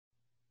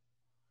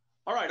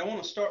All right, I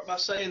want to start by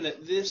saying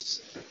that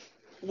this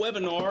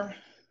webinar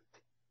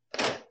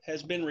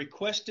has been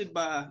requested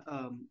by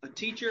a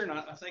teacher, and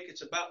I think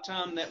it's about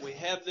time that we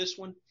have this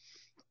one.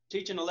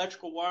 Teaching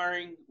electrical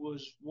wiring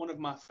was one of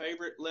my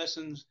favorite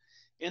lessons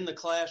in the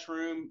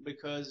classroom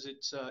because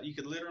it's you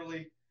could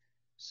literally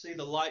see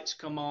the lights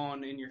come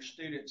on in your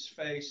student's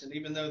face, and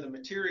even though the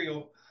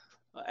material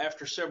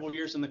after several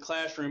years in the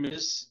classroom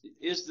is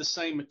the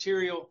same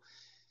material,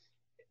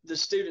 the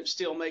students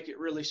still make it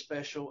really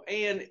special.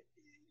 And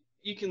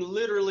you can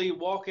literally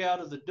walk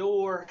out of the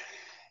door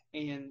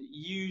and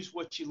use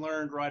what you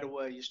learned right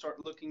away. You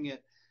start looking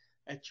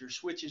at your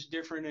switches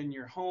different in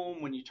your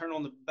home. When you turn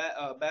on the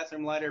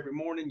bathroom light every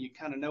morning, you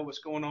kind of know what's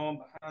going on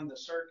behind the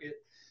circuit.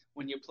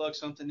 When you plug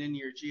something into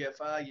your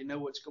GFI, you know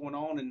what's going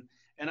on.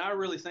 And I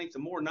really think the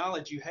more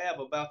knowledge you have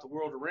about the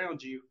world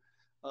around you,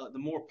 the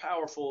more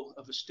powerful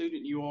of a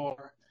student you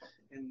are,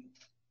 and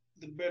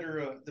the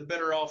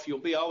better off you'll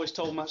be. I always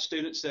told my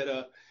students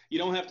that you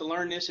don't have to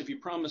learn this if you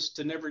promise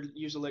to never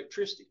use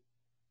electricity.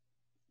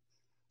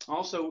 I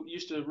also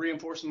used to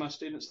reinforce to my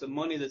students the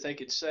money that they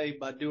could save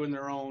by doing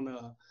their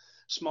own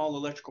small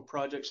electrical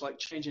projects like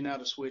changing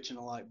out a switch and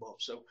a light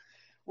bulb. So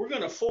we're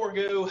going to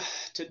forego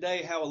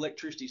today how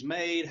electricity is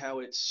made, how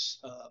it's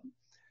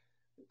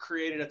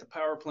created at the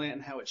power plant,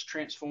 and how it's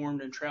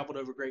transformed and traveled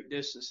over great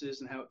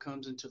distances, and how it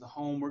comes into the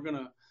home. We're going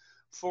to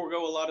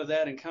forego a lot of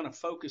that and kind of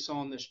focus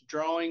on this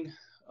drawing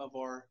of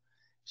our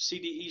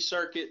CDE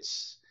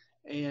circuits,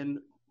 and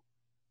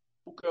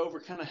we'll go over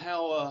kind of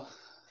how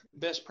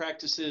best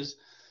practices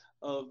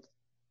of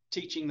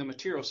teaching the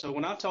material. So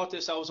when I taught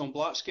this, I was on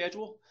block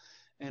schedule,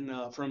 and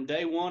from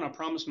day one, I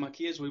promised my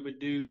kids we would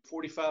do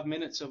 45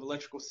 minutes of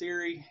electrical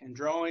theory and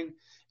drawing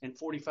and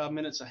 45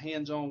 minutes of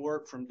hands-on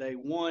work from day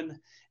one,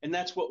 and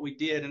that's what we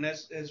did. And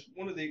as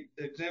one of the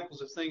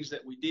examples of things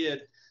that we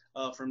did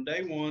from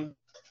day one,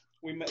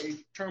 we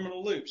made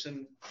terminal loops,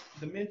 and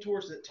the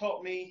mentors that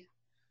taught me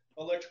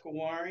electrical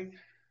wiring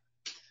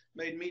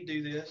made me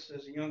do this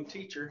as a young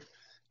teacher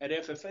at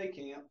FFA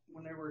camp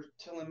when they were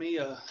telling me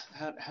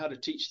how to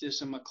teach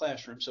this in my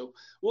classroom. So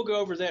we'll go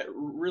over that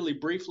really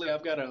briefly.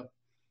 I've got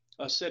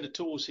a set of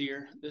tools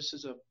here. This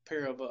is a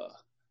pair of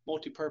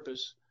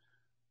multi-purpose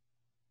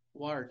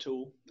wire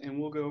tool, and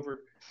we'll go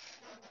over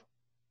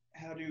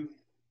how to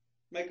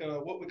make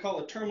what we call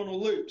a terminal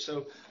loop.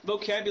 So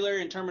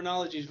vocabulary and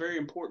terminology is very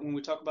important when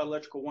we talk about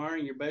electrical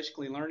wiring. You're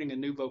basically learning a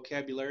new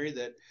vocabulary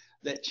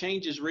that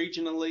changes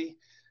regionally,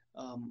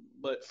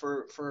 but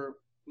for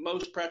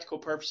most practical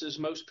purposes,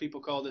 most people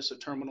call this a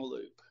terminal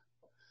loop.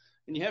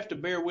 And you have to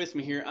bear with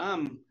me here.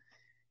 I'm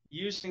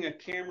using a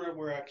camera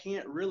where I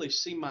can't really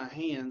see my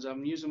hands.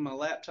 I'm using my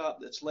laptop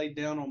that's laid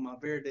down on my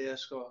bare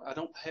desk, so I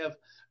don't have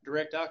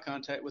direct eye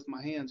contact with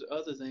my hands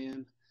other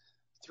than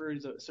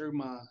through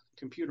my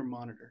computer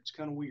monitor. It's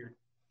kind of weird.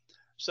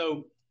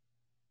 So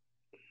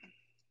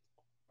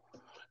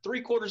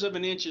 3/4 of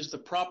an inch is the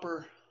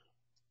proper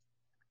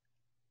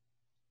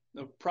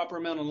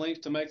amount of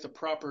length to make the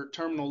proper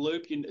terminal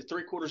loop.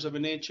 3/4 of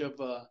an inch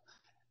of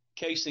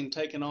casing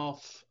taken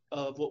off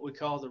of what we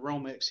call the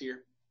Romex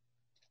here.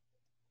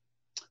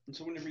 And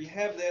so whenever you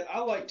have that, I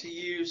like to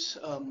use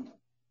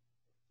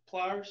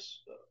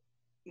pliers,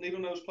 needle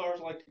nose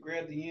pliers. I like to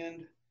grab the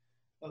end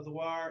of the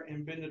wire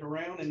and bend it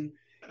around, and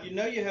you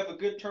know you have a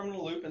good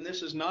terminal loop, and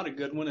this is not a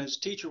good one. As a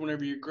teacher,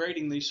 whenever you're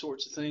grading these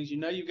sorts of things, you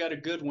know you got a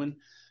good one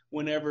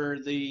whenever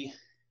the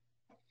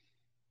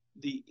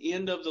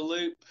end of the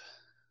loop,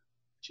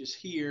 which is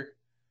here,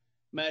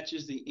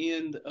 matches the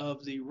end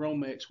of the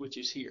Romex, which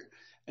is here.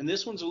 And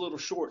this one's a little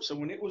short, so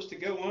when it was to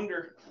go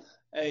under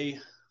a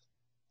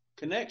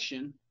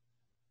connection,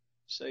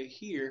 say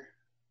here,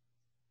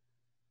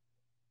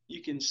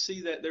 you can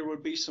see that there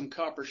would be some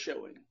copper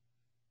showing.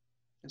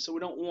 And so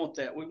we don't want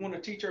that. We want to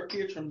teach our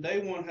kids from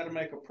day one how to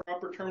make a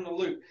proper terminal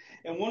loop.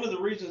 And one of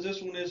the reasons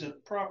this one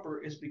isn't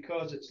proper is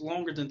because it's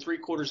longer than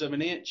 3/4 of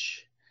an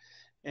inch.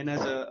 And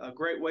as a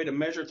great way to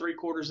measure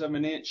 3/4 of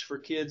an inch for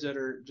kids that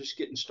are just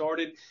getting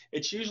started,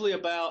 it's usually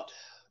about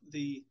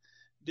the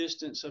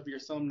distance of your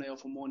thumbnail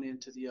from one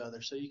end to the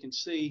other. So you can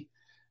see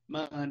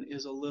mine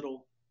is a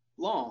little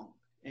long,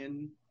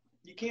 and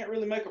you can't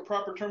really make a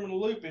proper terminal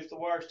loop if the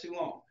wire is too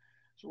long.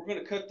 So we're going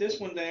to cut this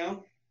one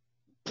down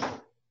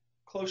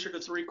closer to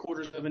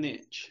 3/4 of an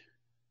inch.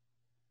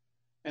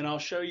 And I'll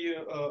show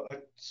you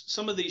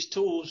some of these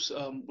tools.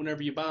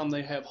 Whenever you buy them,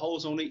 they have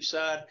holes on each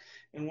side.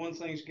 And one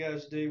thing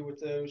guys do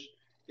with those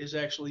is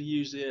actually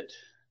use it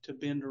to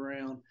bend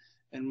around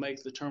and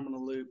make the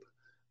terminal loop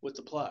with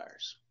the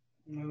pliers.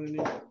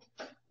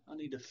 I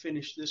need to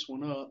finish this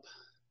one up.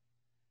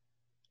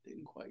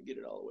 Didn't quite get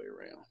it all the way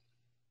around.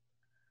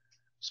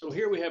 So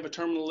here we have a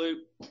terminal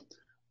loop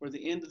where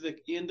the end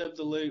of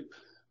the loop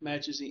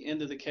matches the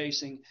end of the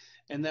casing,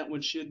 and that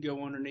one should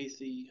go underneath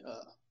the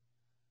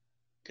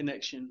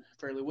connection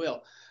fairly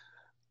well.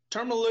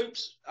 Terminal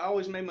loops, I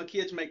always made my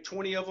kids make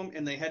 20 of them,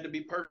 and they had to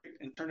be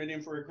perfect and turn it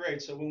in for a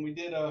grade. So when we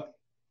did our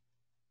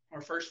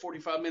first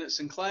 45 minutes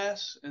in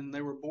class, and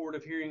they were bored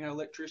of hearing how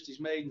electricity is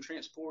made and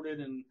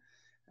transported and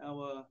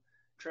how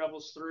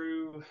travels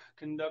through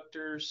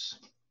conductors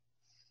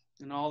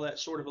and all that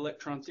sort of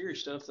electron theory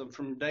stuff.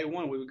 From day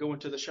one, we would go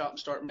into the shop and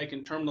start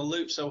making terminal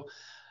loops. So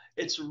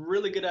it's a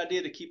really good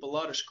idea to keep a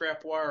lot of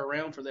scrap wire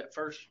around for that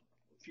first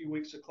few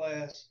weeks of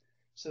class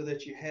so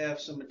that you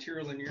have some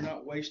material and you're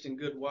not wasting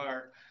good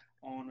wire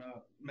on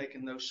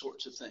making those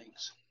sorts of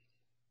things.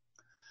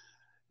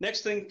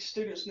 Next thing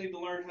students need to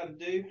learn how to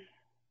do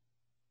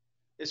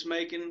is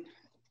making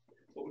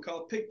what we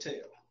call a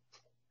pigtail.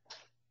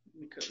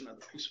 Let me cut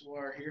another piece of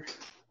wire here.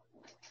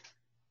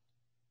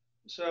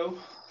 So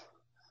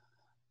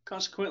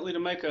consequently, to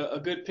make a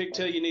good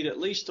pigtail, you need at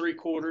least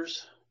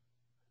 3/4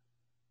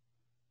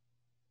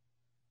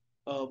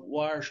 of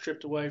wire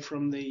stripped away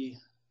from the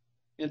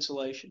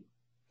insulation.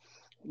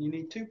 You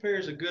need 2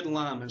 pairs of good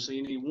linemen. So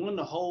you need one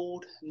to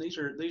hold, and these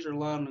are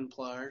lineman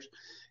pliers.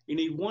 You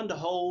need one to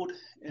hold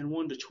and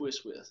one to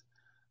twist with.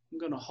 I'm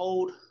going to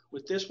hold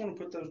with this one and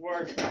put those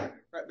wires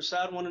right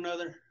beside one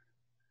another.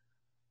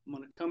 I'm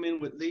going to come in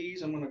with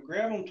these. I'm going to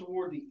grab them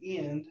toward the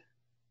end,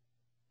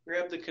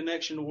 grab the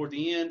connection toward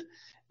the end,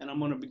 and I'm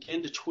going to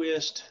begin to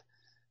twist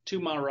to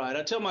my right.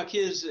 I tell my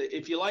kids,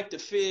 if you like to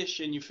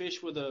fish and you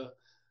fish with a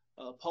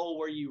pole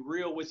where you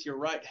reel with your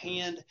right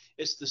hand,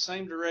 it's the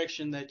same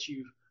direction that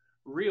you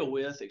reel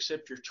with,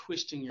 except you're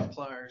twisting your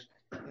pliers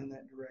in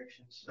that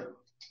direction. So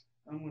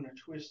I'm going to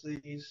twist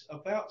these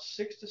about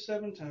 6 to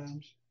 7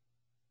 times.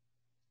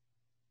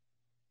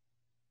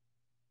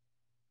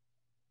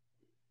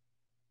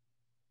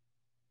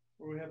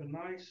 Where we have a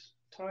nice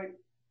tight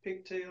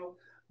pigtail,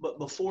 but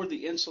before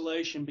the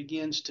insulation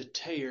begins to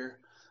tear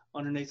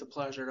underneath the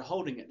pliers that are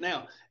holding it.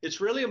 Now,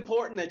 it's really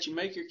important that you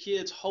make your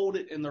kids hold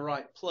it in the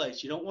right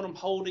place. You don't want them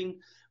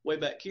holding way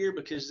back here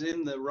because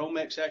then the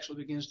Romex actually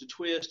begins to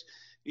twist.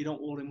 You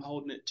don't want them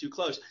holding it too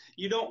close.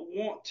 You don't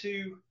want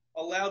to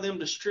allow them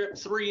to strip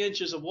 3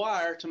 inches of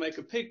wire to make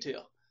a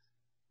pigtail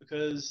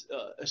because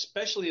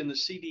especially in the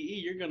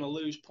CDE, you're going to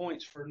lose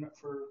points for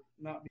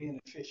not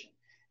being efficient.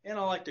 And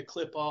I like to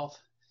clip off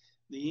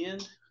the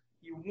end.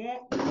 You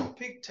want the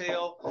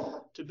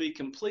pigtail to be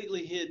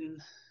completely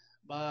hidden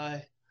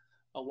by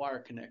a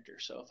wire connector.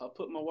 So if I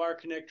put my wire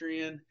connector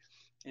in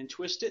and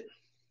twist it,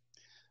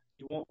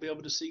 you won't be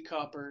able to see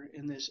copper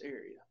in this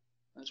area.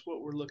 That's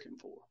what we're looking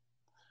for.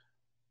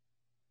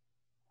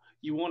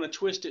 You want to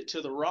twist it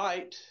to the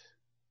right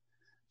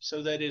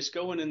so that it's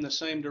going in the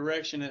same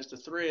direction as the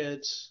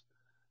threads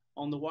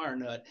on the wire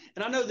nut.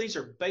 And I know these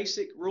are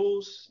basic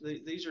rules.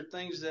 These are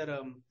things that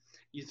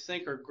you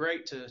think are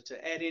great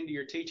to add into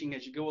your teaching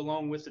as you go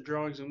along with the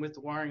drawings and with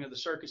the wiring of the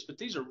circuits, but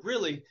these are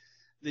really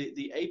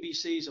the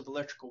ABCs of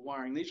electrical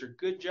wiring. These are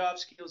good job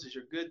skills. These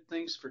are good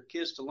things for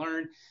kids to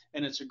learn,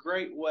 and it's a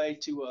great way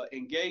to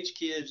engage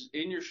kids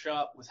in your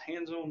shop with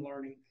hands-on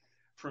learning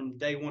from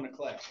day one of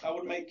class. I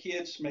would make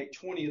kids make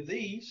 20 of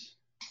these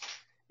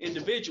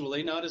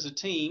individually, not as a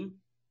team.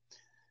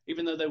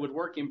 Even though they would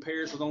work in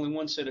pairs with only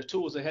one set of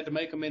tools, they had to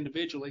make them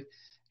individually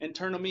and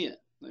turn them in.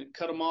 They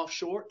cut them off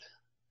short,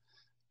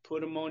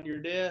 put them on your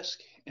desk,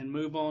 and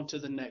move on to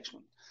the next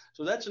one.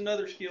 So that's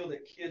another skill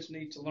that kids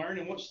need to learn.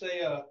 And once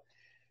they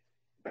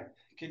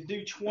can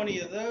do 20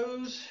 of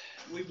those,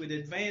 we would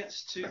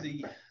advance to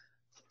the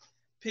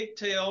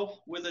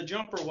pigtail with a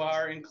jumper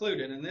wire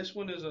included. And this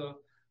one is a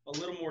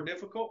little more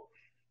difficult.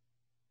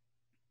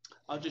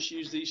 I'll just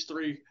use these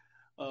 3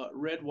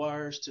 red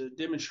wires to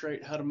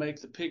demonstrate how to make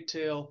the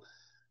pigtail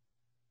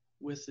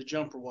with the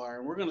jumper wire.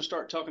 And we're going to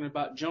start talking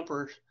about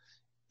jumpers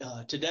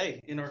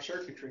today in our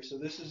circuitry. So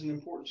this is an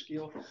important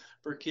skill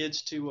for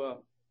kids to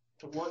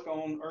work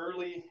on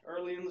early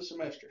in the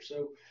semester.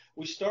 So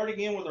we start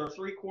again with our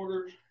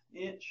 3/4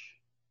 inch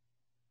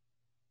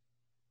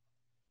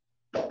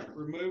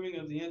removing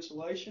of the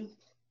insulation.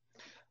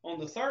 On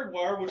the 3rd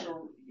wire, which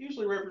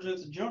usually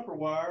represents the jumper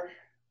wire,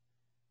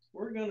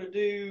 we're going to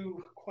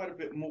do quite a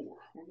bit more.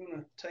 We're going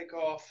to take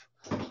off,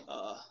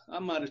 I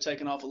might have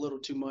taken off a little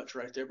too much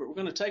right there, but we're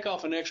going to take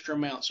off an extra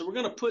amount. So we're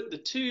going to put the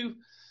 2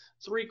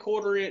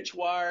 3/4 inch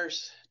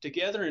wires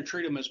together and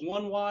treat them as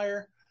one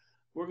wire.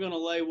 We're going to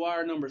lay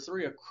wire number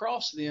 3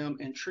 across them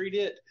and treat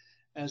it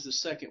as the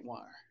 2nd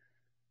wire.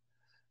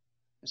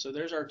 And so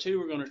there's our 2.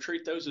 We're going to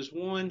treat those as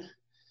one.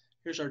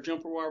 Here's our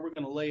jumper wire. We're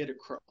going to lay it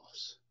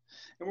across.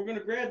 And we're going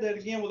to grab that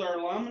again with our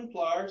lineman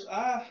pliers.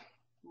 I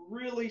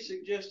really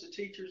suggest to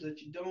teachers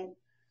that you don't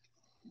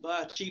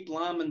buy cheap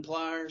lineman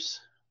pliers.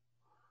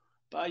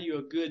 Buy you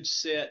a good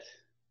set.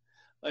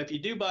 If you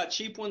do buy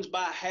cheap ones,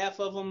 buy half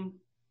of them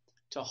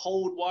to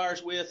hold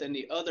wires with, and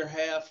the other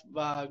half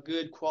buy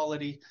good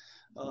quality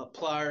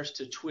pliers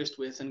to twist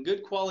with. And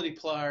good quality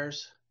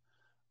pliers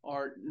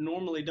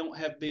normally don't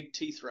have big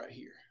teeth right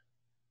here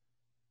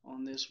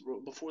on this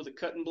before the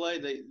cutting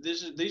blade.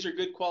 These are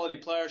good quality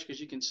pliers because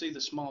you can see the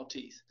small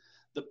teeth.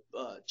 The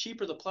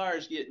cheaper the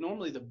pliers get,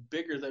 normally the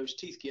bigger those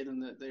teeth get,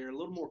 and they're a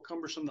little more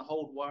cumbersome to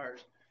hold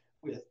wires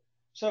with.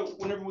 So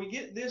whenever we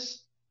get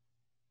this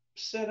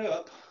set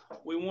up,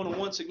 we want to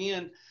once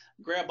again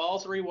grab all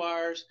 3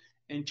 wires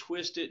and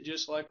twist it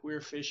just like we're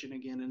fishing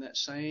again in that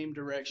same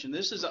direction.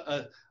 This is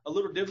a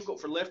little difficult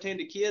for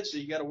left-handed kids, so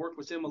you got to work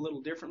with them a little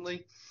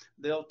differently.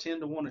 They'll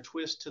tend to want to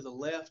twist to the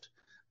left,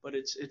 but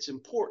it's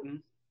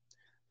important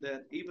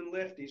that even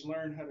lefties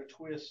learn how to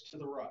twist to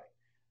the right.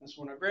 And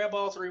so when I grab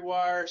all 3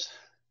 wires,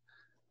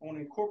 I want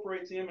to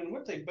incorporate them, and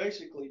what they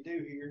basically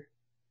do here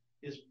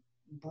is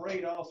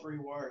braid all 3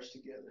 wires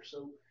together.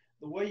 So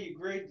the way you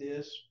grade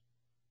this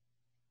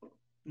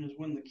is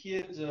when the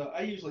kids,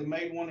 I usually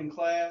made one in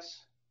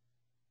class,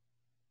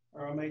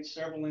 or I made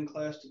several in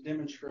class to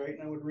demonstrate,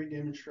 and I would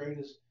re-demonstrate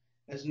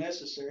as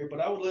necessary, but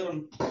I would let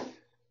them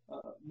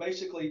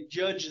basically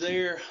judge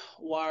their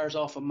wires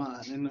off of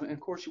mine. And of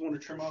course you want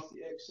to trim off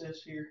the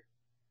excess here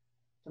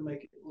to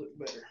make it look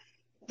better.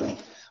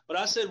 But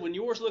I said when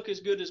yours look as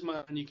good as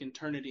mine, you can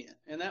turn it in.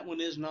 And that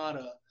one is not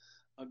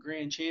a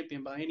grand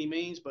champion by any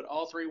means, but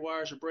all 3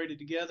 wires are braided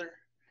together,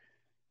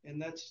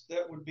 and that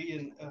would be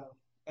an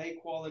A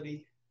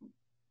quality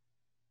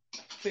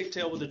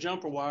pigtail with a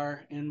jumper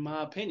wire, in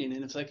my opinion.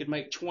 And if they could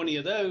make 20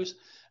 of those,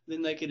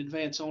 then they could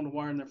advance on to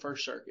wiring their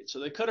first circuit. So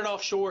they cut it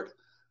off short,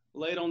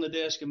 lay it on the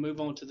desk, and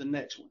move on to the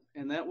next one.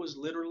 And that was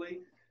literally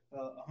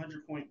a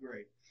 100-point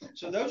grade.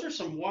 So those are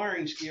some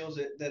wiring skills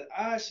that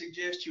I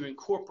suggest you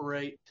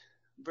incorporate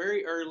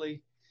very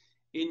early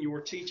in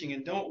your teaching,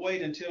 and don't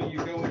wait until you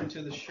go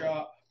into the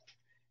shop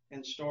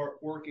and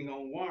start working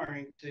on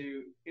wiring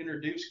to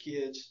introduce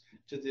kids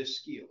to this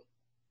skill.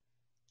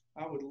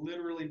 I would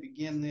literally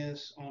begin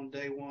this on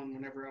day 1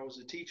 whenever I was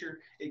a teacher.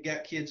 It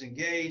got kids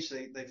engaged.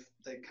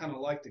 They kind of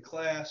liked the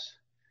class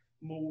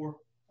more.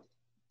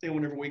 And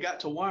whenever we got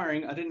to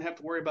wiring, I didn't have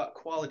to worry about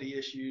quality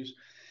issues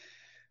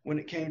when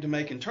it came to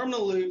making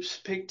terminal loops,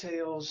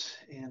 pigtails,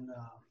 and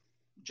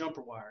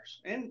jumper wires.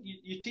 And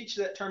you teach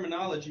that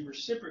terminology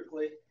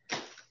reciprocally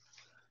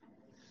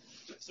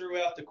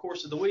throughout the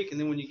course of the week, and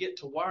then when you get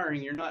to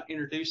wiring, you're not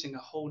introducing a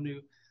whole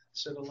new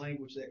set of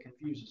language that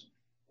confuses them.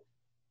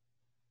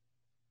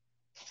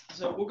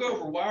 So we'll go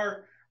over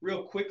wire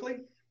real quickly.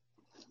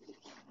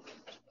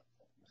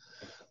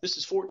 This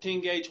is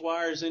 14 gauge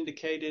wire as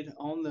indicated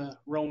on the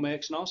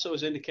Romex, and also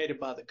is indicated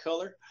by the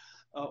color.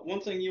 One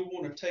thing you'll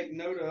want to take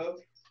note of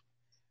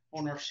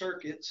on our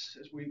circuits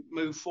as we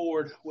move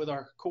forward with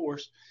our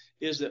course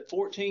is that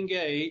 14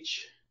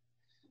 gauge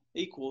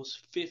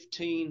equals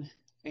 15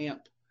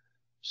 amp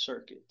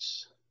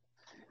circuits,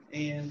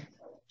 and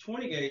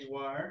 20 gauge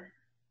wire,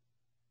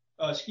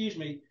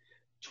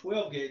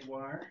 12 gauge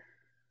wire,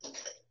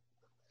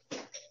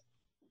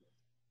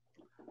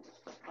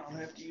 I'll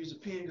have to use a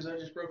pen because I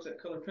just broke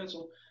that colored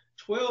pencil.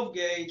 12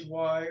 gauge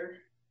wire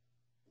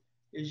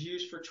is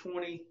used for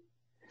 20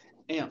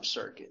 amp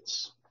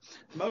circuits.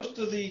 Most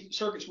of the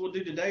circuits we'll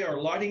do today are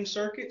lighting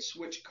circuits,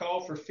 which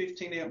call for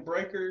 15 amp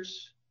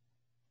breakers,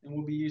 and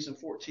we'll be using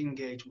 14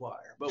 gauge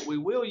wire. But we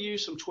will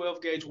use some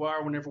 12 gauge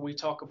wire whenever we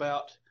talk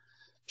about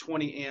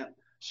 20 amp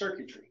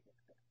circuitry.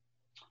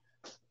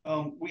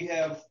 We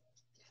have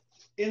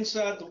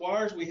inside the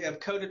wires, we have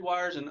coated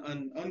wires and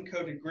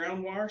uncoated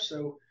ground wire.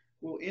 So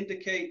we'll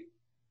indicate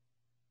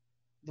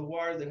the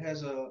wire that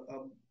has a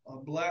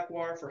black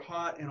wire for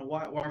hot and a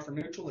white wire for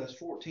neutral as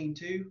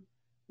 14-2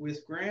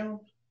 with ground.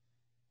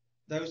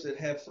 Those that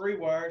have 3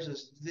 wires,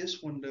 as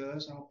this one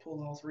does, I'll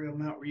pull all 3 of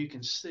them out where you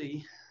can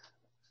see.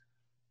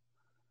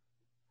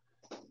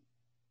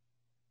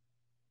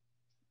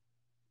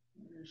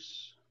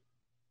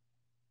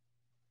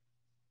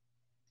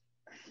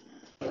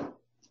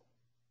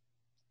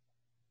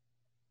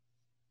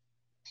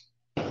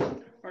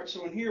 All right,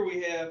 so in here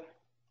we have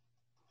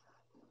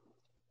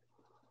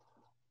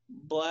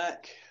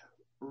black,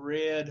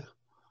 red,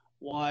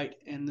 white,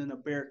 and then a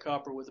bare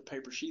copper with a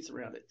paper sheath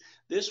around it.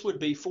 This would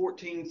be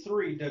 14-3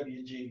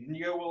 WG. And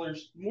you go, well,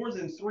 there's more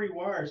than 3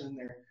 wires in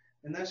there.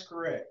 And that's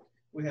correct.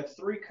 We have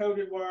 3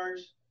 coated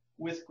wires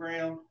with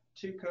ground,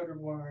 2 coated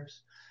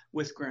wires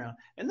with ground.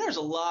 And there's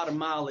a lot of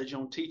mileage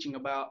on teaching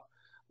about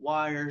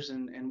wires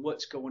and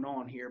what's going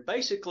on here.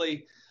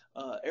 Basically,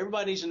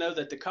 everybody needs to know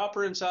that the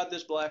copper inside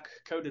this black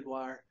coated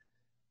wire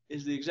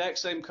is the exact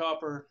same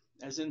copper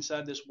as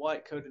inside this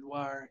white coated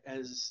wire,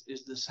 as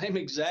is the same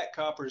exact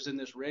copper as in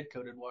this red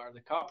coated wire.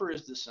 The copper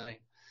is the same.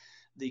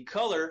 The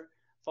color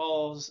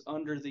falls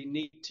under the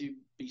need to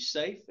be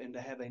safe and to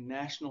have a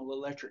national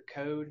electric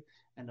code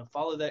and to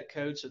follow that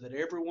code so that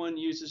everyone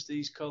uses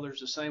these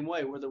colors the same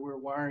way, whether we're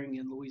wiring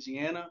in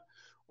Louisiana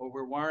or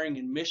we're wiring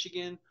in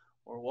Michigan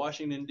or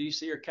Washington,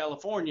 D.C. or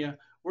California.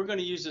 We're going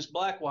to use this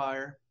black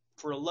wire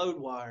for a load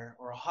wire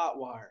or a hot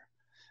wire.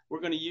 We're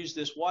going to use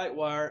this white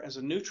wire as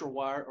a neutral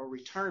wire or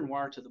return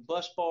wire to the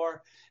bus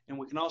bar, and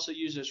we can also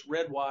use this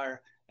red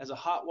wire as a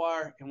hot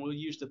wire, and we'll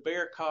use the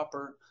bare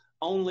copper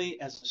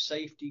only as a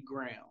safety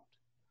ground.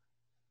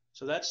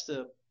 So that's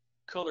the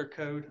color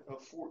code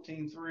of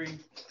 14-3,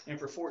 and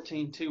for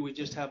 14-2 we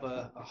just have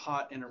a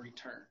hot and a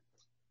return.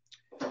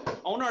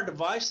 On our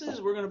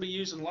devices, we're going to be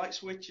using light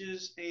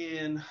switches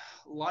and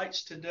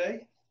lights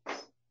today.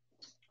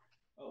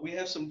 We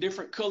have some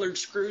different colored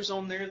screws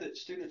on there that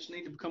students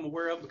need to become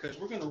aware of because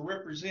we're going to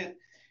represent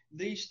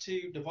these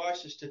two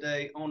devices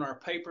today on our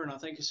paper, and I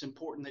think it's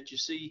important that you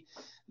see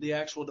the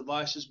actual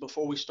devices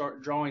before we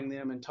start drawing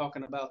them and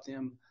talking about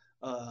them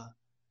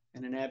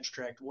in an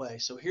abstract way.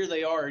 So here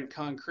they are in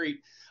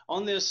concrete.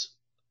 On this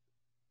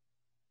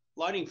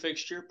lighting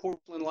fixture,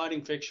 porcelain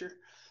lighting fixture,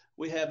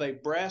 we have a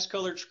brass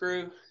colored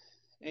screw,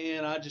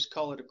 and I just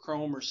call it a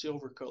chrome or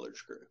silver colored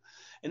screw.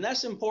 And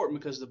that's important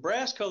because the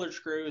brass colored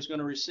screw is going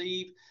to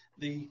receive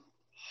the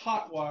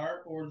hot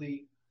wire, or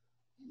the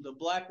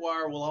black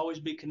wire will always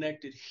be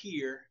connected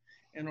here,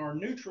 and our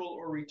neutral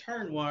or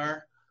return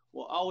wire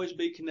will always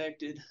be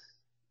connected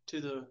to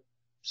the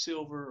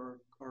silver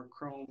or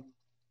chrome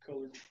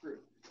colored screw.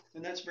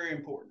 And that's very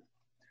important.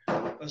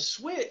 A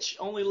switch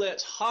only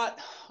lets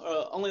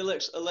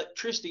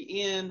electricity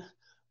in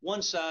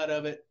one side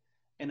of it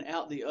and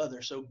out the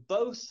other. So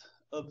both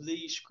of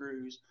these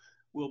screws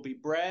will be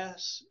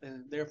brass,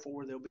 and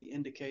therefore they'll be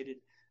indicated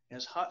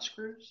as hot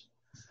screws.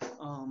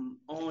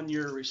 On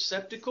your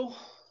receptacle,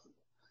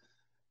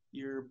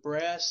 your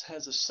brass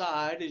has a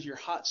side, is your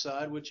hot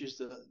side, which is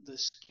the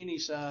skinny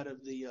side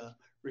of the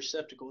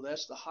receptacle.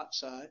 That's the hot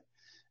side.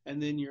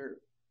 And then your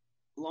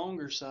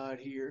longer side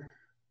here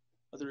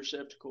of the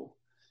receptacle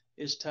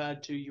is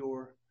tied to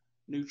your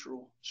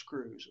neutral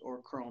screws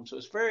or chrome. So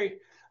it's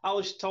I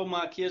always told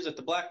my kids that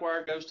the black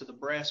wire goes to the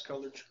brass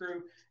colored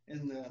screw,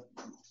 and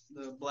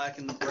the black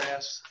and the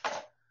brass,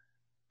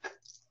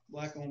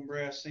 black on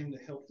brass, seem to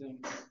help them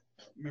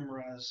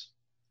memorize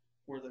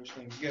where those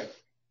things go.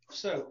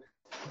 So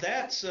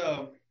that's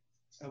a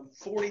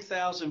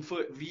 40,000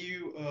 foot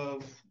view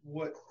of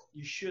what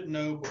you should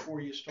know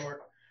before you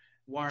start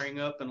wiring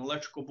up an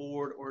electrical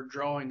board or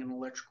drawing an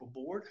electrical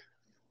board.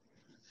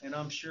 And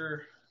I'm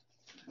sure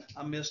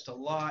I missed a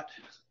lot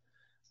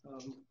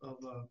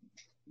of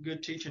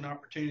good teaching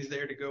opportunities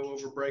there to go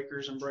over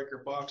breakers and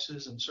breaker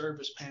boxes and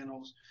service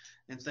panels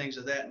and things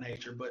of that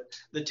nature. But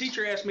the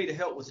teacher asked me to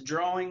help with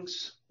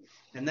drawings,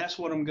 and that's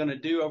what I'm going to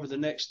do over the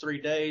next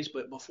 3 days.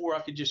 But before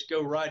I could just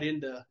go right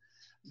into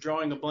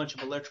drawing a bunch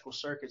of electrical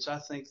circuits, I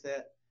think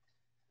that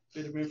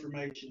bit of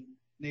information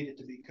needed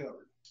to be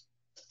covered.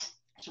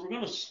 So we're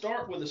going to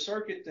start with a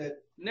circuit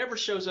that never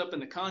shows up in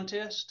the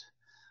contest,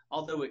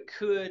 although it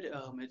could.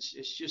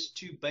 It's just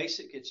too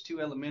basic. It's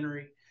too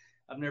elementary.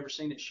 I've never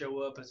seen it show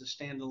up as a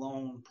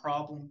standalone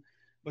problem.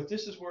 But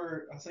this is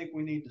where I think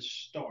we need to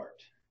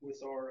start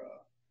with our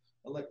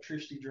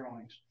electricity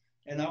drawings.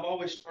 And I've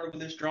always started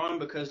with this drawing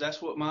because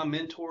that's what my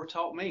mentor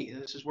taught me.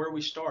 This is where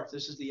we start.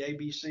 This is the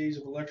ABCs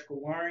of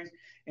electrical wiring.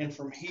 And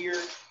from here,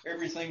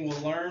 everything we'll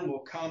learn will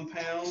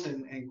compound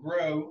and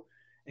grow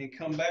and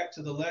come back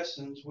to the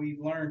lessons we've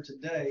learned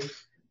today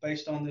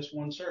based on this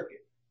one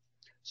circuit.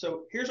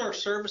 So here's our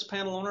service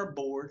panel on our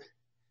board.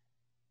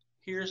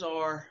 Here's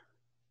our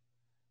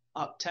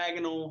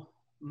octagonal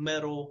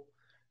metal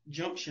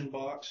junction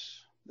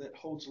box that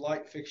holds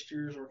light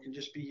fixtures or can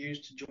just be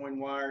used to join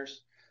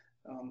wires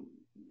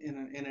in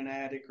an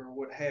attic or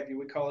what have you.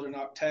 We call it an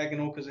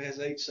octagonal because it has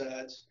 8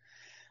 sides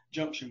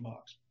junction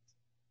box.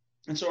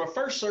 And so our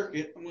first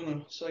circuit, I'm going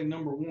to say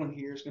number 1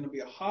 here, is going to be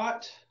a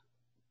hot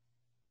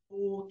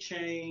pull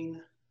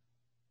chain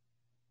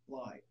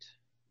light.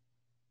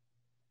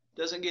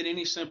 Doesn't get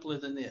any simpler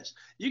than this.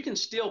 You can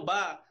still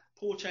buy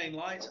pull chain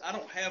lights. I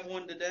don't have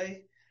one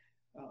today.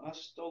 I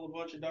stole a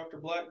bunch of Dr.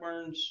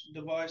 Blackburn's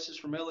devices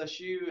from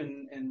LSU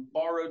and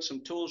borrowed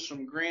some tools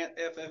from Grant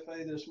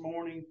FFA this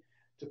morning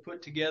to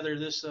put together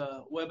this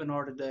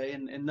webinar today,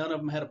 and none of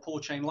them had a pull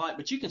chain light.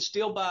 But you can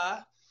still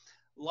buy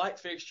light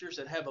fixtures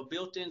that have a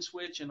built-in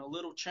switch and a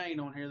little chain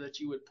on here that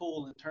you would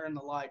pull and turn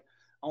the light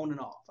on and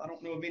off. I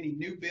don't know of any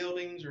new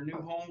buildings or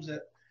new homes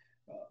that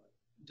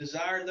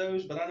desire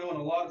those, but I know in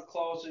a lot of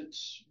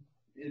closets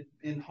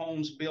in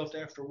homes built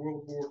after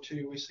World War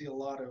II, we see a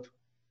lot of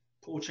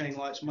pull chain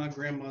lights. My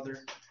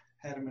grandmother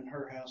had them in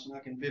her house, and I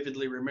can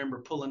vividly remember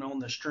pulling on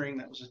the string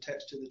that was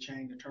attached to the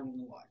chain to turn on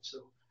the light.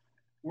 So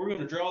we're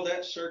going to draw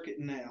that circuit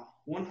now.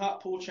 One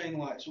hot pull chain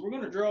light. So we're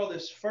going to draw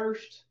this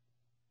first.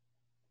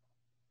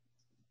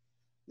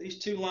 These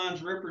 2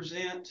 lines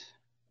represent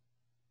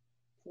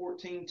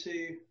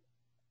 14.2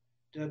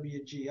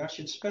 WG. I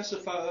should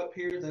specify up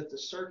here that the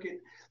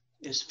circuit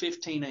is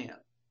 15 amp.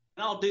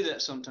 And I'll do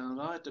that sometimes.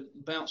 I'll have to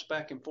bounce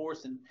back and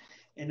forth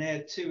and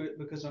add to it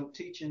because I'm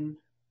teaching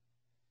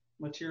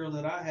material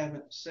that I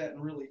haven't sat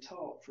and really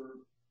taught for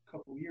a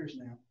couple years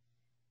now.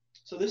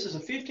 So this is a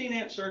 15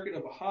 amp circuit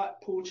of a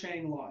hot pull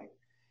chain light.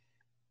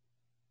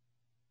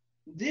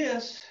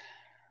 This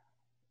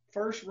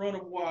first run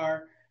of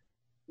wire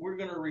we're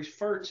going to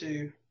refer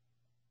to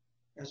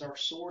as our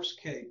source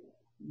cable.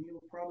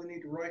 You'll probably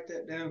need to write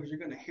that down because you're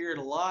going to hear it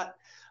a lot.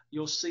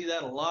 You'll see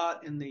that a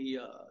lot in the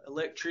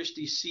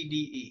Electricity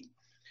CDE.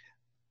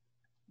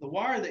 The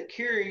wire that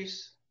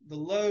carries the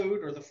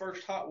load, or the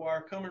first hot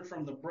wire coming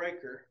from the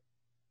breaker,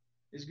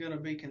 is going to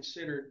be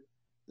considered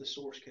the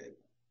source cable.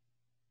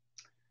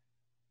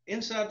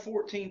 Inside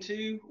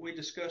 14.2, we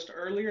discussed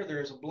earlier,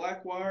 there's a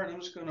black wire, and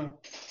I'm just going to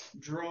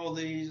draw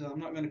these. I'm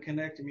not going to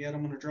connect them yet.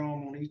 I'm going to draw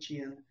them on each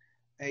end.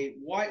 A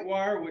white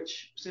wire,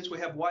 which, since we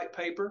have white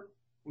paper,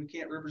 we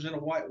can't represent a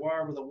white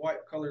wire with a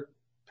white colored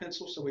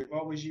pencil, so we've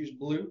always used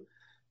blue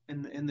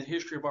in the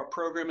history of our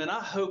program. And I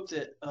hope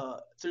that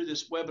through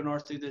this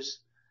webinar, through this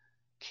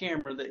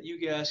camera, that you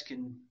guys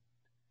can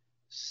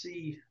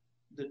see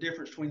the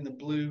difference between the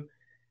blue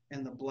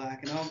and the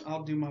black. And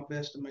I'll do my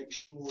best to make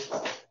sure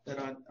that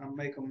I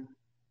make them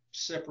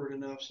separate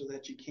enough so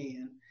that you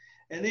can.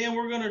 And then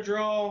we're going to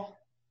draw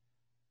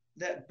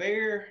that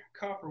bare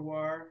copper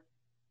wire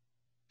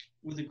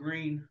with a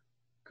green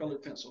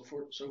colored pencil.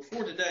 So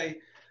for today,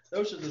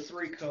 those are the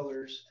three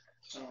colors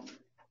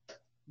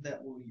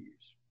that we'll use.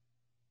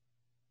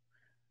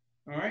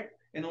 All right,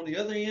 and on the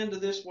other end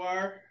of this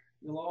wire,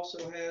 you'll also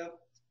have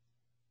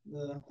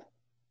the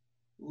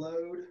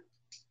load,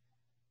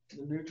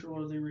 the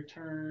neutral or the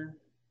return,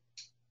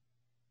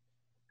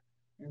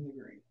 and the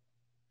green.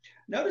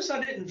 Notice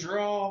I didn't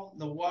draw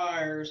the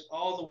wires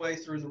all the way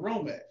through the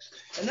Romex,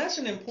 and that's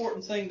an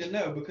important thing to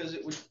know, because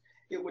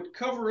it would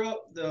cover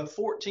up the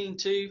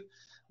 14.2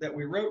 that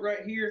we wrote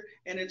right here,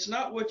 and it's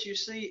not what you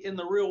see in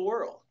the real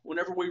world.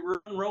 Whenever we run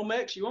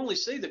Romex, you only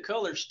see the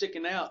colors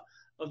sticking out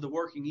of the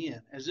working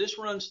end. As this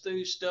runs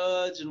through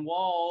studs and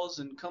walls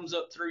and comes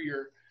up through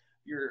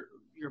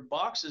your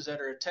boxes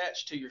that are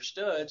attached to your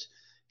studs,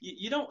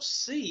 you don't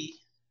see.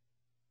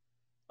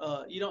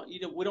 We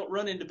don't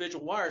run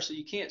individual wires, so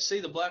you can't see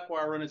the black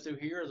wire running through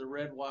here, or the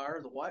red wire,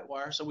 or the white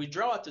wire. So we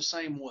draw it the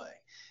same way,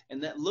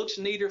 and that looks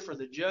neater for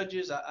the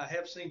judges. I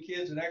have seen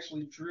kids that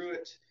actually drew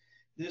it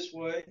this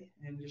way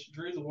and just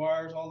drew the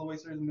wires all the way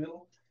through the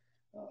middle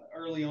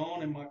early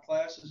on in my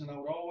classes, and I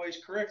would always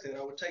correct that.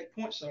 I would take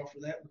points off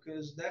for that,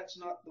 because that's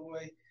not the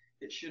way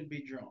it should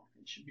be drawn.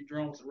 It should be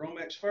drawn with the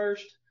Romex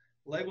first,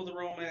 label the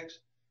Romex,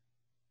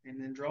 and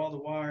then draw the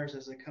wires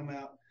as they come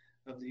out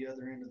of the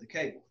other end of the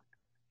cable.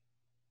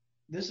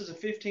 This is a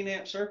 15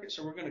 amp circuit,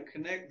 so we're going to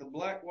connect the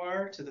black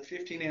wire to the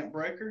 15 amp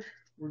breaker.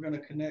 We're going to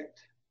connect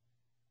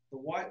the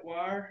white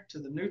wire to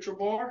the neutral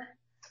bar,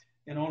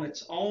 and on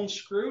its own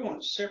screw, on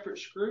its separate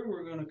screw,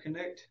 we're going to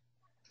connect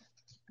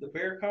the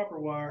bare copper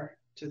wire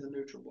to the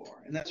neutral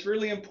bar. And that's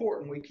really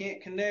important. We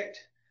can't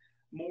connect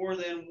more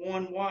than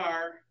one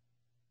wire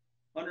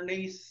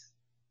underneath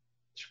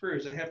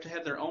screws. They have to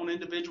have their own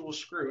individual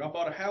screw. I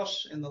bought a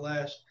house in the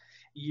last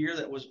year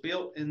that was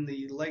built in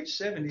the late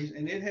 70s,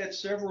 and it had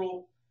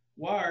several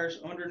wires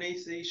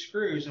underneath these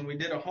screws, and we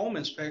did a home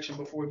inspection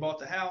before we bought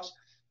the house,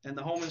 and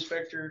the home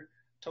inspector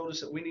told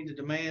us that we need to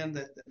demand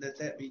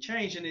that be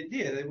changed, and it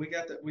did. We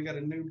got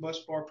a new bus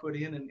bar put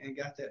in and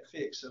got that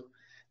fixed. So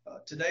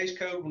today's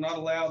code will not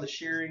allow the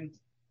sharing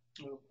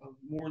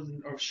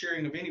of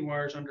sharing of any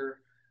wires under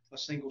a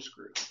single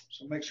screw.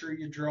 So make sure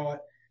you draw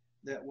it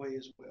that way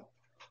as well.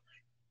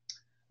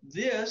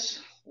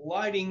 This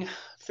lighting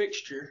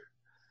fixture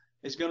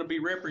is going to be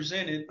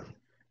represented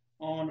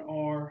on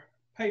our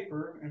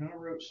paper, and I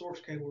wrote source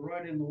cable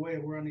right in the way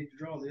of where I need to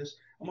draw this.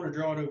 I'm going to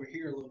draw it over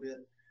here a little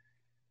bit.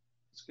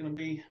 It's going to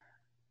be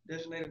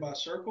designated by a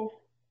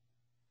circle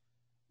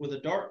with a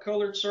dark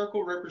colored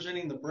circle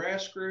representing the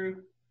brass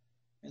screw,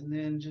 and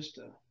then just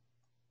a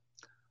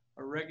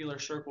regular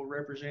circle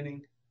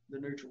representing the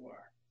neutral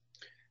wire.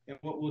 And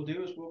what we'll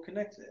do is we'll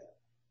connect that.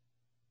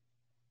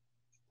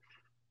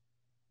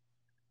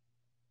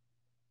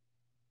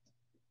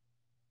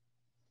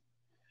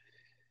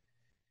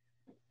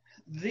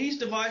 These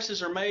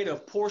devices are made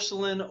of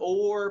porcelain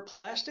or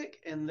plastic,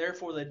 and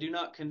therefore they do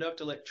not conduct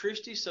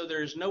electricity, so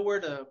there's nowhere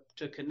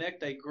to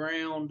connect a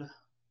ground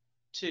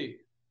to.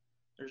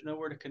 There's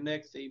nowhere to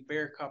connect the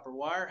bare copper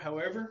wire.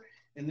 However,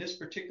 in this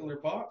particular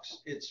box,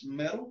 it's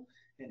metal,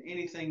 and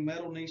anything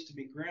metal needs to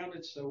be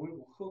grounded, so we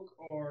will hook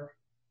our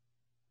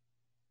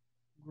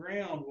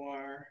ground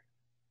wire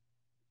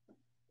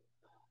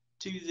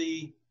to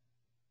the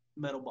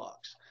metal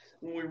box.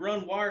 When we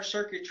run wire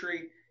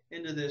circuitry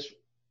into this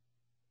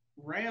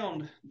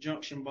round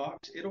junction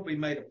box, it'll be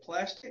made of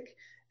plastic,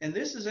 and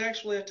this is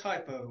actually a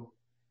typo.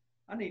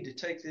 I need to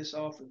take this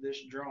off of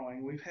this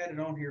drawing. We've had it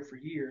on here for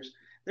years.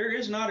 There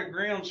is not a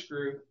ground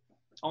screw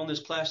on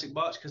this plastic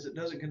box because it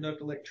doesn't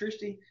conduct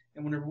electricity,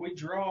 and whenever we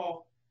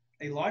draw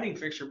a lighting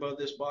fixture above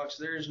this box,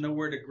 there is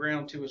nowhere to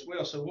ground to as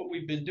well. So what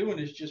we've been doing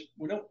is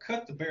we don't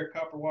cut the bare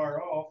copper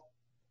wire off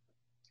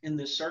in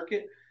this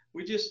circuit.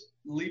 We just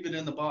leave it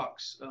in the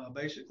box,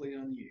 basically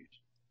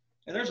unused.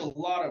 And there's a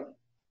lot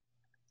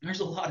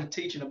of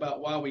teaching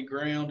about why we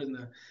ground and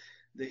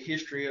the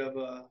history of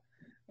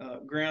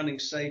grounding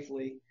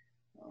safely.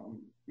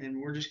 And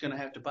we're just going to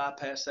have to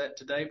bypass that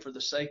today for the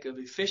sake of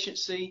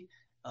efficiency.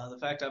 The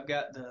fact I've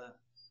got the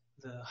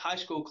high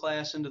school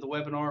class into the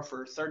webinar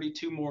for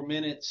 32 more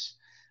minutes,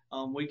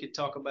 we could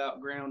talk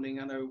about grounding.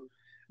 I know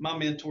my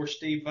mentor,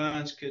 Steve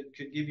Vines, could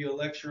give you a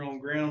lecture on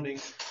grounding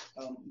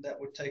that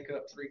would take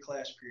up 3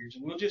 class periods.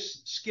 And we'll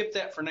just skip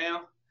that for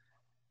now.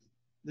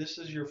 This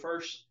is your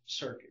first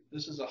circuit.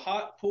 This is a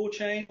hot pull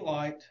chain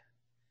light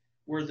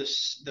where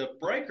the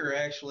breaker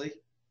actually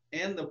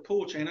and the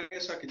pull chain, I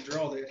guess I could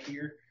draw that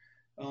here.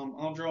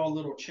 I'll draw a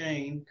little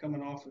chain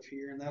coming off of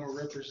here, and that'll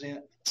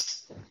represent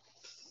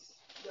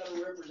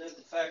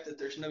the fact that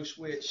there's no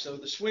switch. So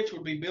the switch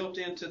would be built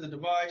into the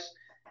device,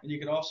 and you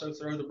could also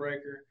throw the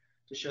breaker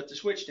to shut the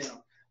switch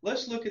down.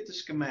 Let's look at the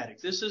schematic.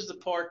 This is the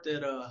part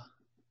that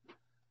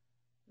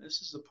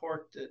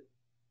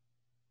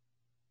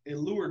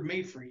allured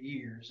me for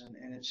years,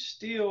 and it's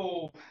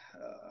still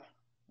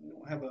we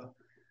don't have a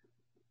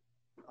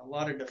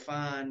lot of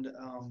defined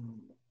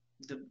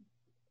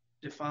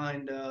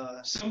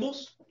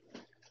symbols,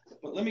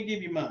 but let me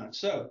give you mine.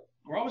 So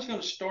we're always going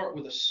to start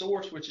with a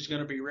source, which is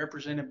going to be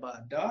represented by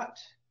a dot.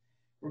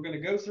 We're going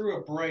to go through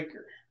a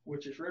breaker,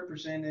 which is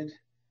represented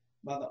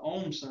by the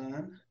ohm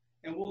sign,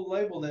 and we'll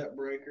label that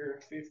breaker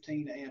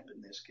 15 amp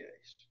in this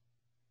case.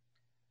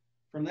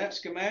 From that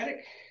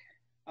schematic,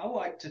 I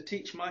like to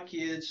teach my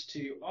kids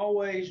to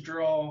always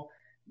draw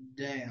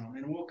down,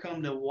 and we'll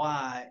come to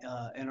why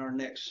in our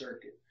next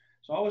circuit.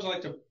 So I always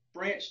like to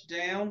branch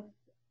down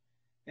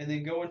and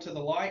then go into the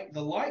light.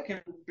 The light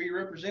can be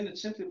represented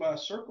simply by a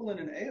circle and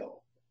an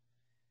L.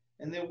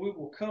 And then we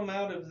will come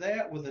out of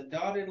that with a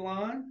dotted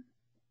line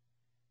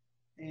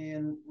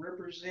and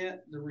represent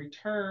the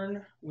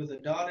return with a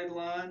dotted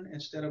line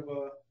instead of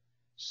a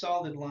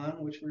solid line,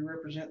 which we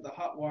represent the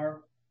hot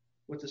wire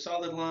with the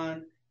solid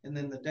line, and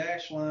then the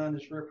dashed line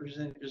is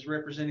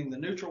representing the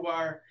neutral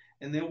wire,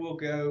 and then we'll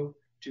go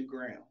to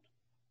ground.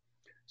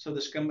 So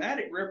the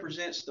schematic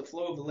represents the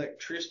flow of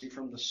electricity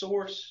from the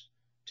source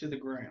to the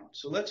ground.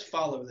 So let's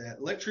follow that.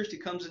 Electricity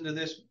comes into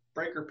this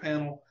breaker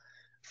panel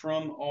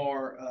from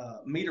our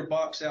meter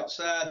box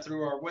outside,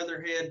 through our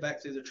weatherhead,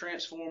 back through the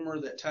transformer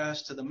that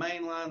ties to the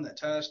main line, that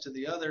ties to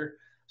the other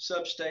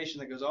substation,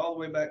 that goes all the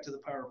way back to the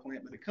power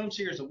plant. But it comes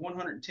here as a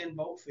 110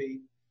 volt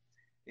feed.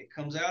 It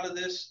comes out of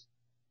this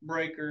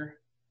breaker.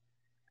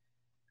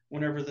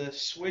 Whenever the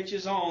switch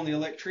is on, the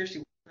electricity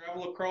will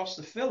travel across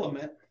the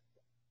filament,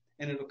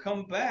 and it'll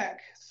come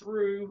back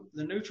through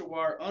the neutral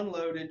wire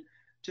unloaded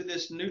to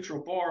this neutral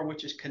bar,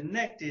 which is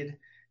connected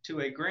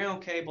to a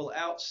ground cable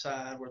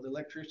outside, where the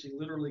electricity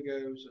literally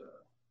goes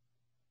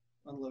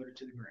unloaded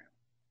to the ground.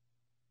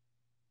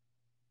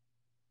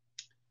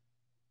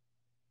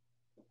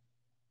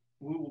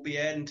 We will be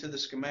adding to the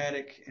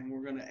schematic, and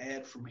we're going to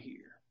add from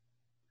here.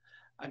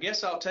 I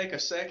guess I'll take a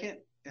second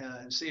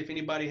and see if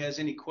anybody has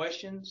any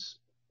questions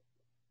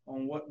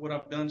on what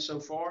I've done so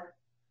far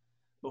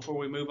before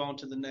we move on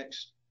to the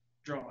next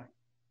drawing.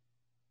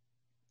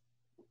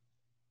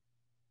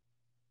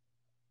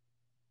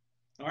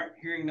 All right,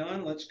 hearing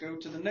none, let's go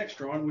to the next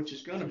drawing, which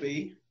is going to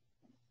be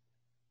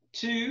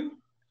 2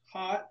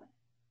 hot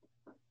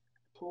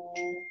pull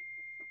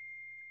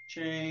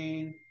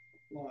chain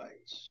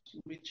lights.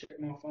 Let me check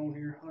my phone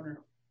here.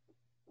 Hunter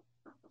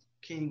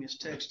King is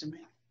texting me.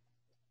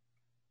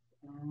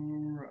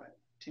 All right,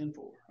 10-4.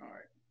 All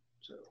right,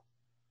 so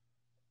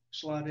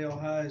Slidell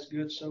High is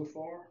good so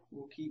far.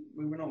 We'll keep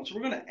moving on. So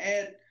we're going to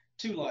add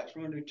 2 lights.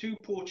 We're going to do 2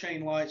 pull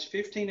chain lights,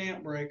 15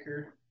 amp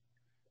breaker,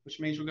 which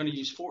means we're going to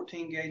use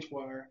 14 gauge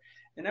wire.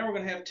 And now we're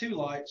going to have 2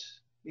 lights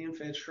being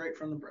fed straight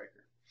from the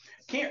breaker.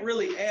 Can't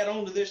really add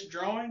on to this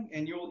drawing,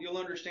 and you'll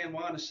understand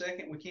why in a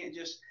second. We can't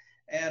just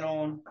add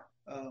on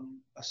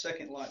a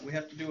second light. We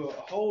have to do a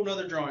whole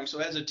nother drawing. So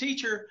as a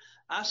teacher,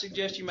 I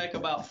suggest you make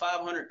about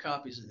 500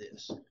 copies of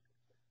this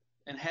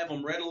and have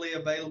them readily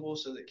available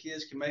so that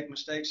kids can make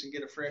mistakes and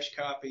get a fresh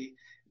copy,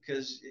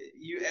 because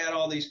you add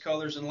all these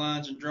colors and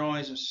lines and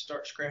drawings and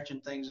start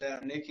scratching things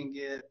out, and it can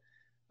get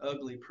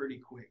ugly pretty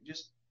quick.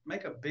 Just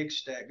make a big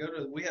stack.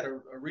 We had a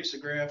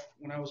risograph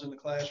when I was in the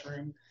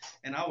classroom,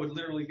 and I would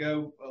literally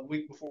go a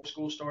week before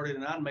school started,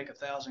 and I'd make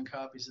 1,000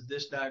 copies of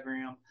this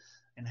diagram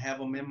and have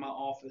them in my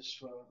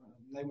office.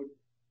 They would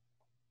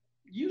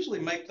usually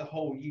make the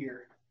whole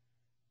year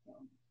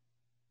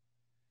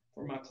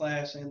for my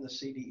class and the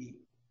CDE.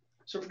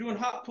 So if we're doing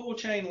hot pull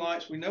chain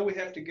lights, we know we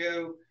have to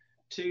go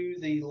to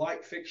the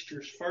light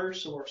fixtures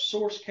first. So our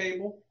source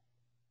cable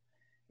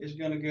is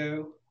going to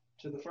go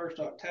to the first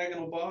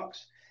octagonal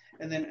box.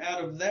 And then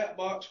out of that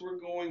box, we're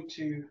going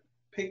to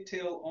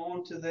pigtail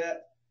onto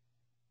that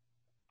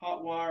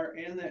hot wire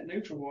and that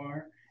neutral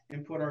wire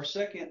and put our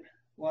second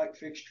light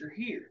fixture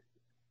here.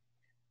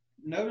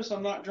 Notice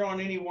I'm not drawing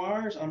any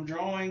wires. I'm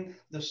drawing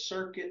the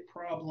circuit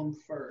problem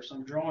first.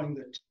 I'm drawing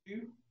the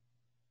 2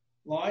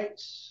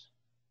 lights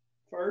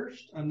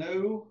first. I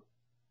know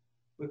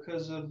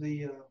because of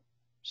the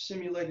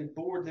simulated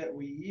board that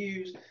we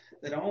use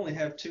that I only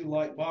have 2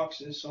 light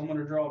boxes. So I'm going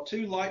to draw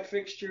 2 light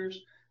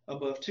fixtures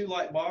above 2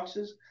 light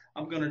boxes.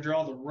 I'm going to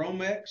draw the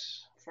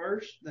Romex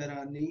first that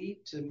I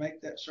need to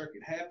make that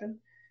circuit happen.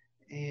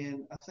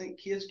 And I think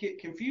kids get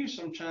confused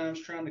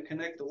sometimes trying to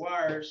connect the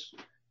wires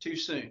too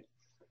soon.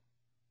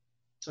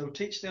 So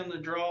teach them to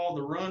draw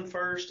the run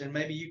first, and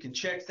maybe you can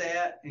check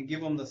that and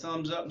give them the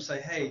thumbs up and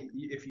say, hey,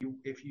 if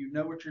you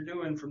know what you're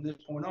doing from this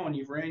point on,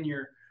 you've ran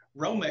your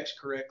Romex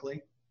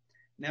correctly,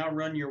 now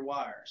run your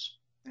wires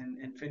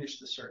and finish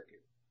the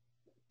circuit.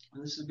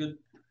 And this is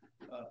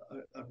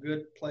a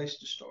good place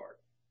to start.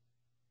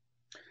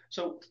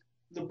 So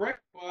the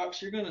breaker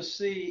box you're going to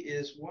see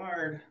is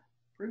wired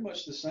pretty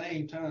much the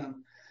same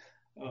time,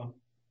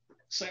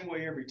 same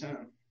way every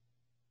time,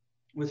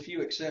 with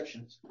few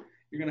exceptions.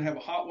 You're going to have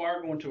a hot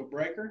wire going to a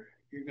breaker.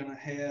 You're going to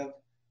have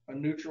a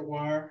neutral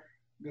wire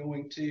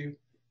going to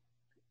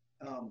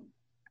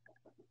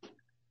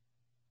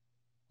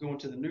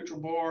the neutral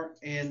bar,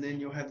 and then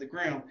you'll have the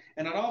ground.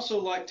 And I'd also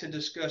like to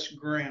discuss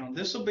ground.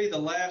 This will be the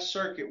last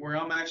circuit where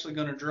I'm actually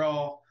going to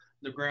draw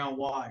the ground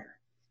wire,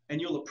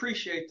 and you'll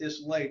appreciate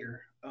this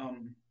later.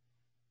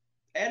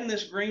 Adding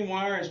this green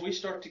wire as we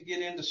start to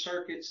get into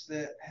circuits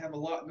that have a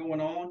lot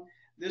going on,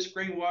 this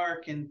green wire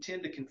can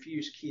tend to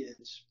confuse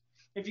kids.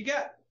 If you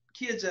got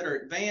kids that are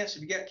advanced,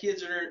 if you got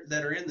kids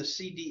that are in the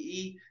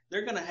CDE,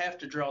 they're going to have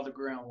to draw the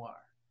ground wire.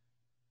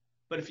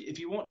 But if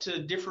you want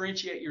to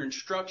differentiate your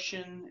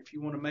instruction, if you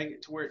want to make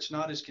it to where it's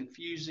not as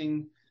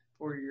confusing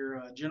for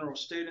your general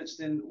students,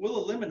 then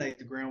we'll eliminate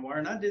the ground wire.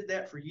 And I did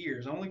that for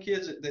years. The only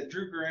kids that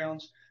drew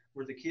grounds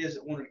were the kids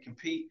that wanted to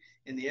compete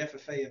in the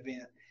FFA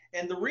event.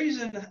 And the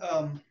reason,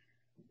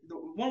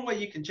 one way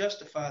you can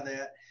justify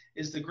that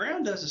is the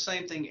ground does the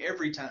same thing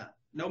every time.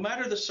 No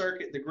matter the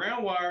circuit, the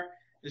ground wire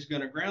is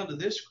going to ground to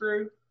this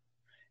screw.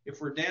 If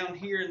we're down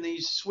here in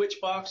these switch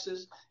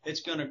boxes,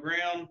 it's going to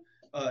ground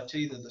to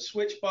either the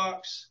switch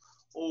box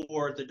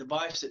or the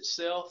device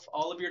itself.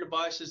 All of your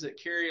devices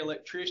that carry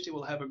electricity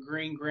will have a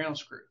green ground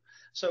screw.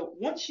 So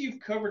once you've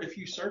covered a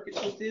few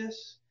circuits with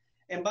this,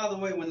 and by the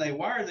way, when they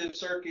wire the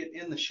circuit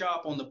in the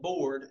shop on the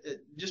board,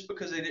 just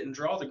because they didn't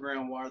draw the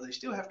ground wire, they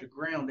still have to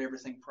ground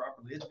everything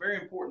properly. It's very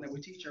important that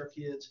we teach our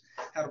kids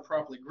how to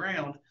properly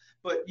ground.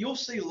 But you'll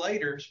see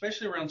later,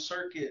 especially around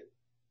circuit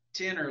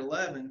 10 or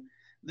 11,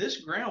 this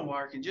ground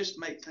wire can just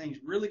make things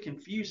really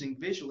confusing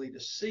visually to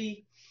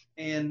see.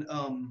 And,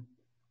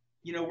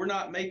 we're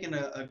not making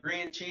a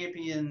grand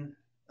champion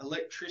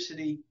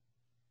electricity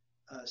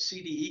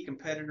CDE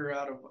competitor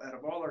out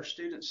of all our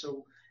students.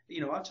 So,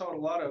 I taught a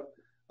lot of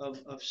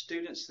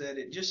students that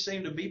it just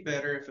seemed to be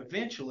better if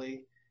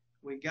eventually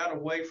we got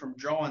away from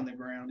drawing the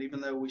ground, even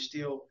though we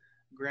still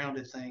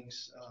grounded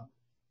things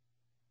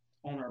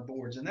on our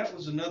boards. And that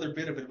was another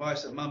bit of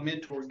advice that my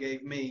mentor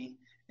gave me,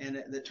 and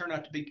that turned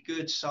out to be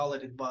good,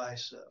 solid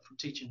advice from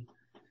teaching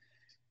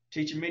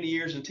many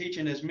years and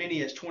teaching as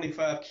many as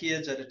 25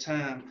 kids at a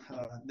time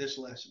this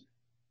lesson.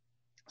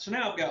 So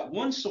now I've got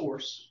one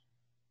source,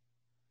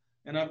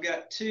 and I've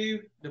got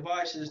two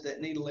devices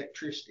that need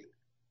electricity.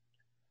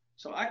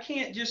 So I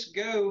can't just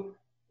go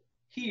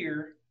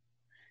here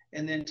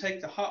and then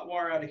take the hot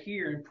wire out of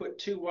here and put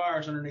two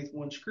wires underneath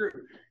one screw.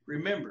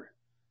 Remember,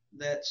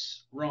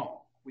 that's wrong.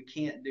 We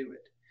can't do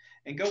it.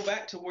 And go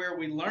back to where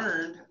we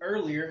learned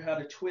earlier how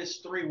to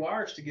twist three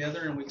wires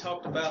together, and we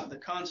talked about the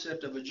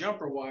concept of a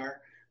jumper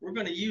wire. We're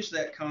going to use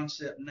that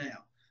concept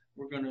now.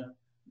 We're going to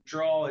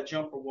draw a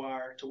jumper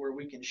wire to where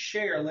we can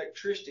share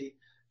electricity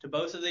to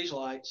both of these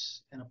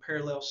lights in a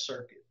parallel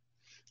circuit.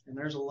 And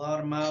there's a lot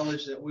of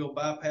mileage that we'll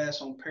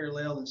bypass on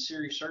parallel and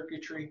series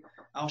circuitry.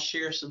 I'll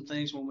share some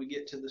things when we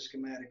get to the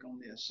schematic on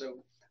this.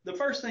 So the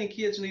first thing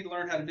kids need to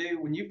learn how to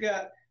do, when you've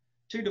got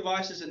two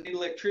devices that need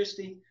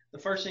electricity, the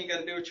first thing you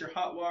got to do with your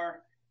hot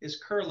wire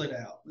is curl it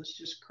out. Let's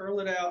just curl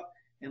it out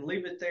and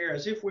leave it there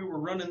as if we were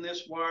running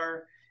this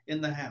wire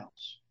in the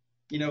house.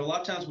 A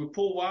lot of times we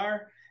pull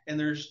wire and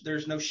there's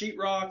no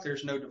sheetrock,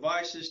 there's no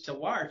devices to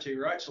wire to,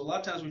 right? So a lot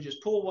of times we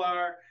just pull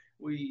wire,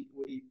 we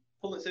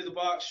pull it through the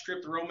box,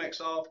 strip the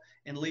Romex off,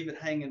 and leave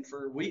it hanging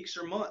for weeks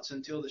or months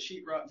until the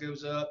sheetrock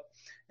goes up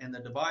and the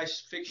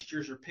device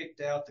fixtures are picked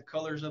out, the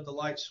colors of the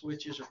light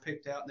switches are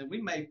picked out, and then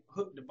we may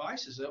hook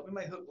devices up. We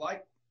may hook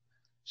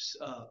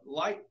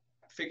light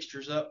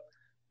fixtures up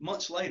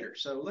months later.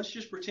 So let's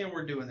just pretend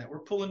we're doing that. We're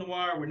pulling the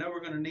wire. We know we're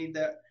going to need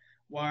that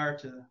wire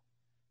to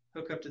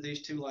hook up to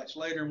these two lights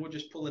later, and we'll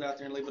just pull it out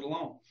there and leave it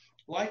alone.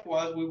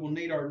 Likewise, we will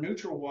need our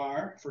neutral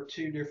wire for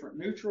two different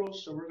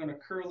neutrals, so we're going to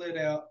curl it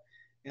out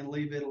and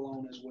leave it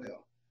alone as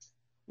well.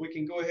 We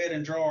can go ahead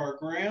and draw our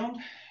ground.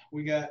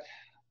 We got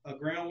a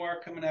ground wire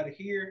coming out of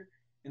here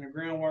and a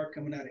ground wire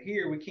coming out of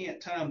here. We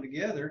can't tie them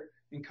together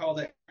and call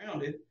that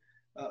grounded,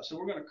 so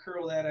we're going to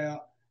curl that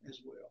out as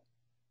well.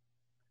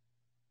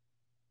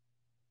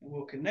 And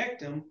we'll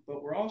connect them,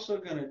 but we're also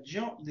going to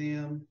jump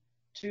them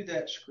to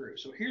that screw.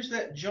 So here's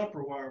that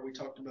jumper wire we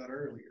talked about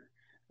earlier.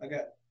 I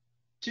got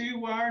two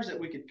wires that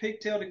we could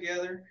pigtail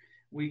together.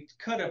 We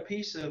cut a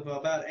piece of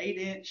about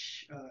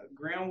 8-inch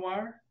ground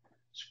wire,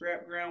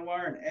 scrap ground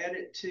wire, and add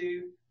it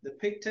to the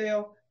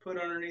pigtail, put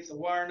it underneath the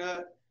wire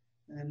nut,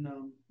 and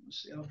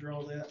let's see, I'll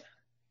draw that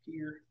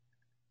here.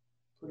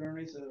 Put it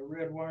underneath the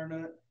red wire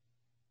nut.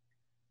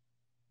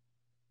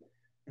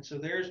 And so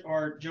there's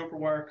our jumper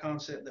wire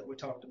concept that we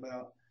talked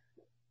about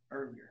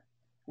earlier.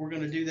 We're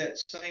going to do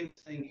that same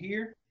thing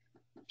here.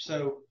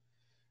 So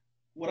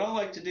what I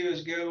like to do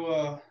is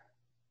go,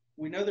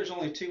 we know there's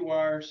only two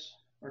wires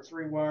or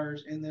three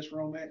wires in this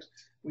Romex.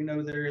 We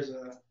know there is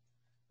a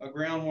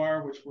ground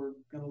wire, which we're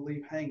going to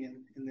leave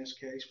hanging in this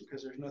case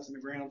because there's nothing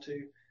to ground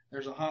to.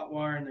 There's a hot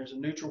wire and there's a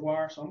neutral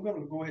wire. So I'm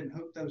going to go ahead and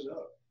hook those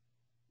up.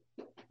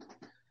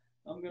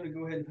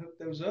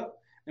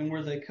 And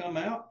where they come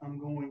out, I'm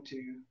going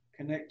to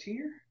connect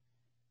here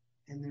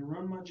and then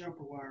run my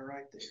jumper wire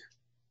right there.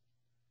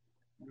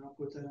 And I'll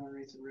put that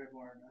underneath the red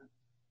wire nut.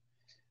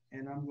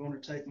 And I'm going to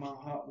take my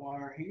hot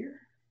wire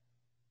here,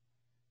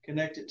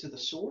 connect it to the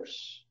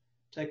source,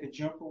 take a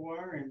jumper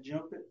wire and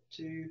jump it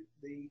to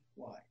the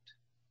light.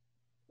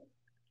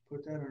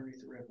 Put that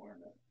underneath the red wire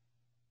nut.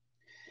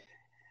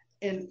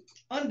 And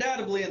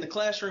undoubtedly in the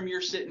classroom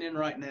you're sitting in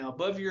right now,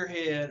 above your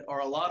head are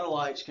a lot of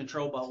lights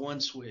controlled by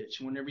one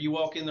switch. Whenever you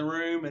walk in the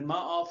room, in my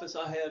office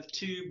I have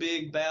two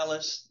big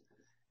ballasts,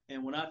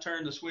 and when I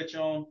turn the switch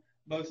on,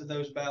 both of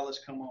those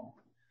ballasts come on.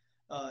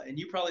 And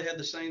you probably had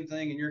the same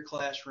thing in your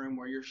classroom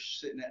where you're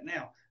sitting at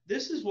now.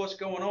 This is what's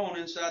going on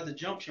inside the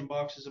junction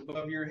boxes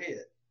above your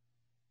head.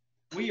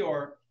 We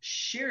are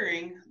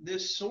sharing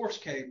this source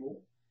cable,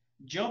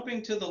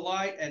 jumping to the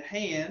light at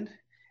hand,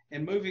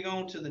 and moving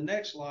on to the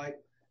next light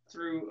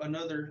through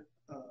another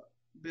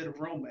bit of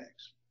Romex.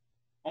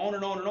 On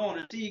and on and on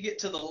until you get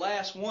to the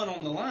last one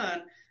on the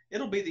line.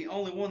 It'll be the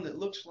only one that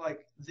looks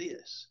like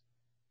this.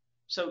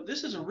 So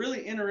this is a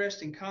really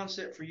interesting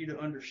concept for you to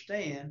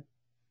understand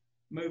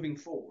moving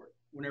forward.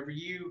 Whenever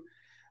you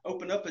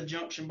open up a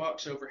junction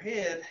box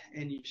overhead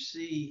and you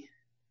see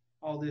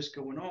all this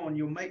going on,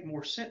 you'll make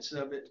more sense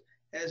of it.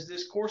 As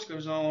this course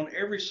goes on,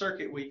 every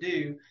circuit we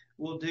do,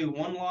 we'll do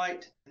one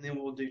light and then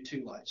we'll do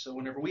two lights. So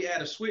whenever we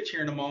add a switch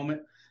here in a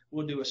moment,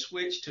 we'll do a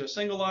switch to a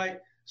single light,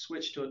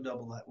 switch to a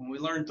double light. When we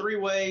learn three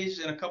ways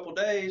in a couple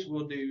days,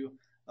 we'll do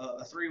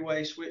a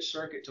three-way switch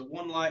circuit to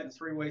one light and a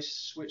three-way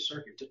switch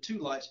circuit to two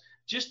lights,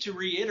 just to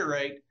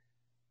reiterate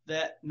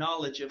that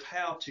knowledge of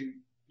how to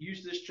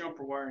use this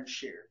jumper wire and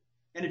share.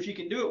 And if you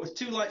can do it with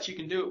two lights, you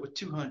can do it with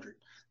 200.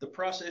 The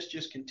process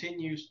just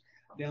continues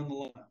down the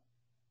line.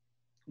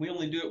 We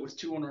only do it with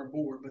two on our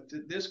board, but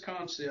this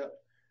concept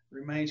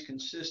remains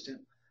consistent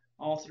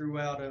all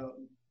throughout a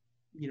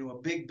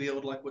big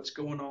build like what's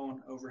going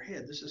on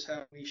overhead. This is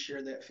how we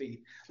share that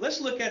feed.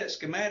 Let's look at it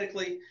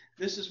schematically.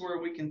 This is where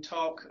we can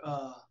talk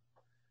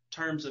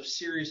terms of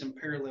series and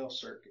parallel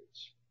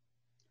circuits.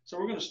 So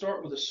we're going to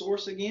start with a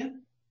source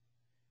again.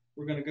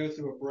 We're going to go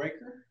through a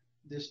breaker.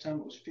 This time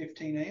it was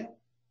 15 amp.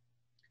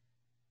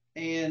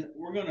 And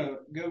we're going to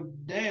go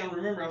down.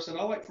 Remember, I said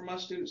I like for my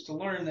students to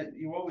learn that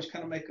you always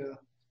kind of make a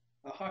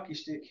hockey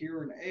stick here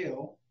or an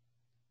L,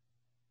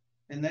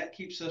 and that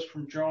keeps us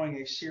from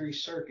drawing a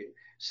series circuit.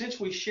 Since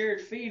we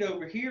shared feed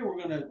over here,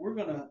 we're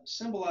gonna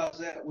symbolize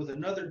that with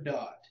another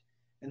dot,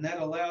 and that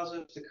allows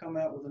us to come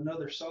out with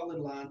another solid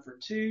line for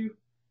two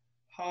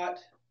hot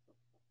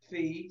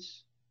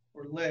feeds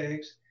or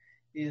legs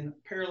in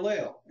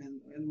parallel.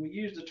 And we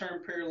use the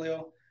term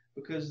parallel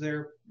because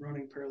they're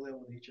running parallel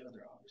with each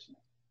other, obviously.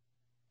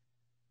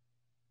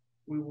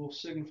 We will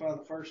signify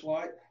the first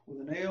light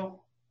with an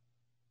L,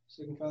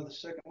 signify the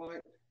second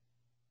light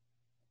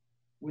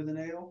with an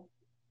L,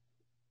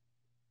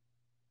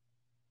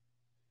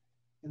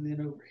 and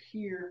then over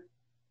here,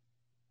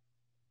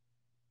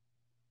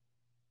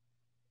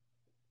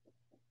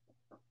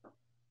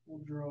 we'll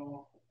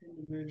draw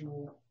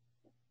individual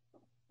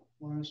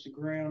lines to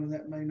ground, and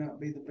that may not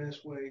be the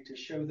best way to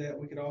show that.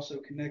 We could also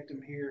connect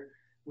them here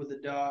with a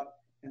dot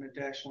and a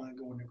dash line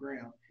going to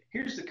ground.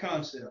 Here's the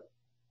concept,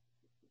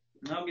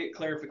 and I'll get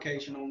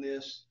clarification on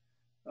this.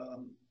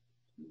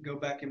 Go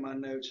back in my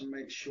notes and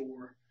make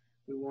sure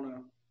we want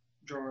to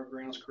draw our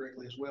grounds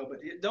correctly as well. But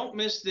don't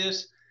miss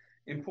this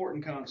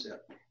important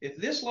concept. If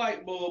this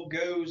light bulb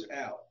goes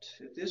out,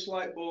 if this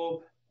light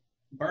bulb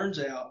burns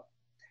out,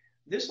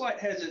 this light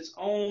has its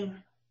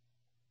own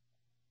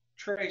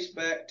trace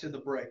back to the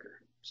breaker.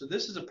 So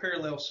this is a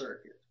parallel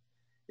circuit.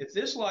 If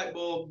this light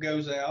bulb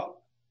goes out,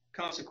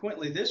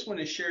 consequently, this one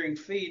is sharing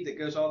feed that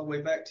goes all the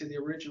way back to the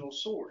original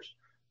source,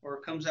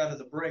 or comes out of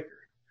the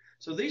breaker.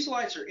 So these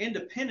lights are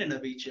independent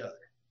of each other.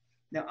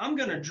 Now I'm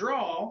going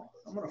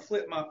to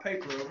flip my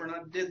paper over, and I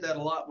did that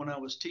a lot when I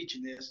was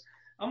teaching this.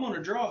 I'm going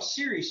to draw a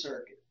series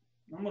circuit.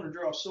 I'm going to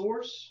draw a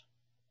source.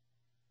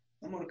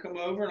 I'm going to come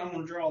over and I'm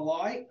going to draw a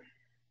light.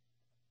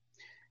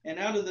 And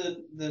out of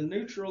the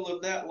neutral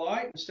of that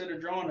light, instead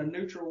of drawing a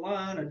neutral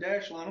line, a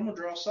dash line, I'm going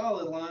to draw a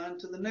solid line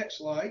to the next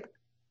light.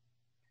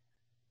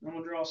 I'm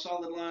going to draw a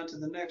solid line to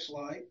the next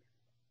light.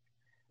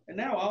 And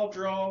now I'll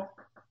draw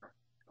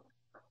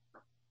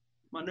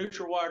my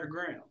neutral wire to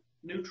ground.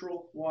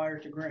 Neutral wire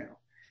to ground.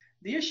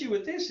 The issue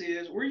with this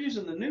is we're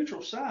using the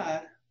neutral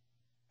side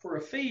for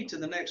a feed to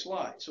the next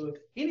light. So if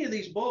any of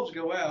these bulbs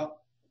go out,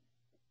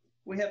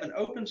 we have an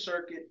open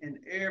circuit and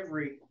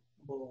every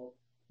bulb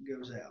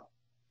goes out.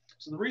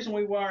 So the reason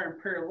we wire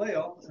in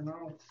parallel, and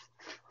I'll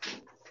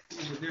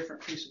use a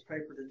different piece of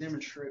paper to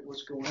demonstrate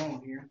what's going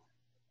on here.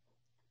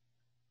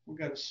 We've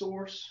got a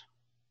source,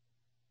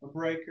 a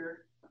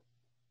breaker.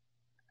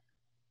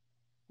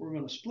 We're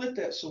going to split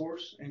that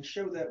source and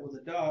show that with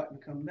a dot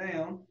and come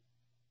down,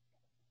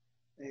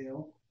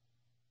 L.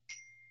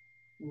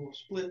 We'll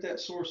split that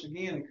source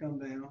again and come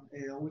down,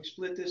 L. We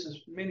split this as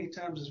many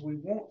times as we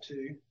want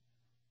to.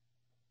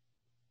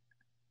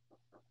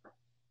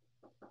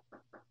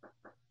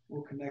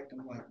 We'll connect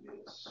them like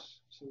this.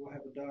 So we'll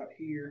have a dot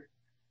here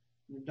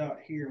and a dot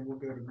here, and we'll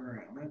go to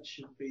ground. That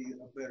should be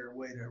a better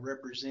way to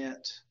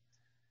represent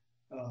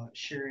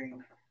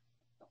sharing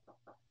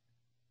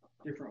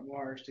different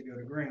wires to go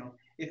to ground.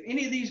 If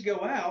any of these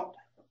go out,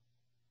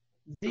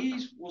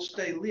 these will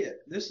stay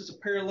lit. This is a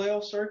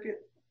parallel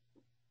circuit.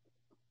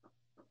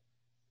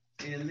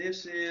 and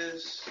this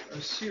is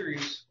a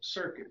series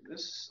circuit.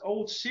 This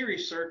old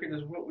series circuit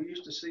is what we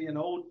used to see in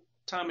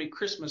old-timey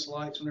Christmas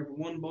lights. Whenever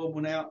one bulb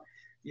went out,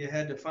 you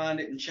had to find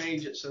it and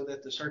change it so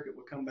that the circuit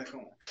would come back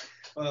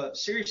on.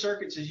 Series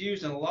circuits is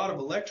used in a lot of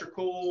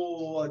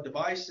electrical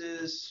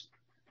devices,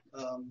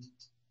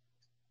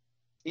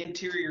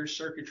 interior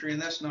circuitry,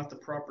 and that's not the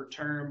proper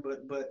term,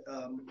 but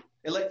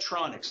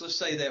electronics. Let's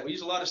say that. We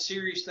use a lot of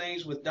series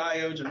things with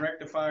diodes and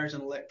rectifiers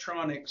and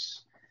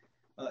electronics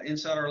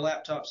inside our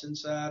laptops,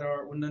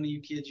 well, none of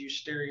you kids use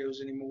stereos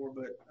anymore,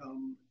 but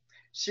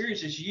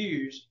series is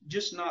used,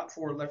 just not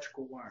for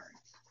electrical wiring.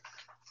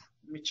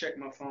 Let me check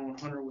my phone.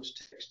 Hunter was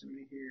texting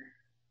me here.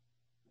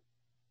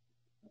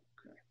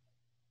 Okay.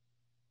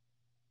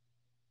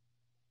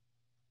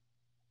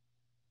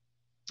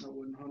 That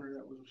wasn't Hunter,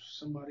 that was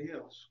somebody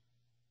else.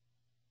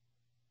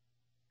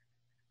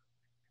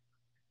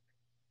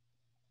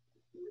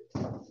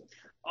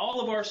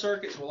 All of our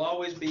circuits will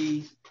always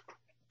be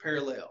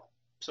parallel.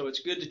 So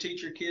it's good to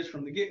teach your kids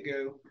from the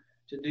get-go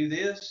to do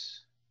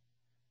this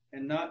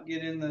and not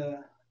get in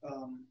the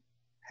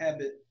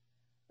habit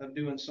of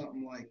doing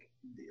something like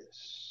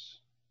this.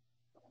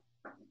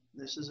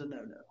 This is a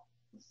no-no.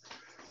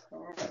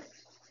 All right.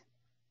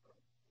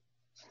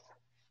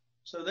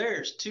 So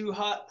there's 2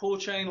 hot pull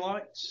chain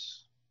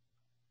lights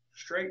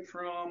straight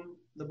from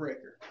the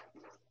breaker.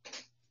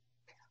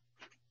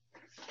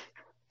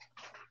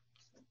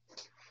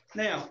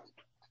 Now,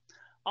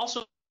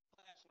 also,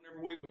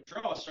 whenever we would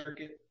draw a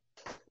circuit,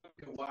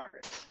 we could wire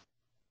it.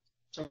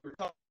 So we're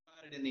talking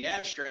about it in the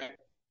abstract.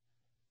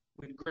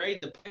 We'd grade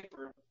the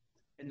paper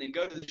and then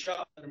go to the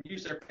shop and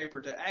use their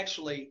paper to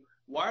actually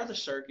wire the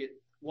circuit,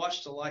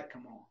 watch the light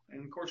come on.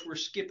 And, of course, we're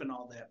skipping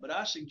all that. But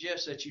I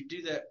suggest that you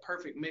do that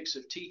perfect mix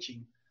of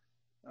teaching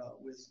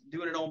with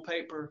doing it on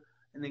paper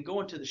and then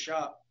going to the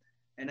shop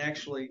and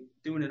actually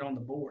doing it on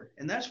the board.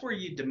 And that's where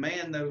you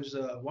demand those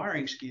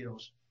wiring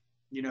skills.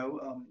 You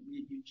know,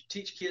 you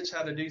teach kids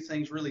how to do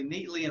things really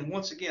neatly. And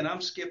once again,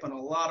 I'm skipping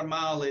a lot of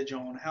mileage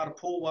on how to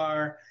pull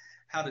wire,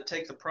 how to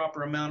take the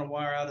proper amount of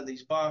wire out of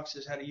these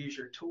boxes, how to use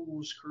your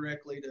tools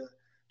correctly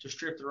to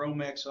strip the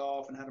Romex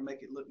off, and how to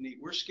make it look neat.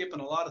 We're skipping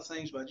a lot of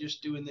things by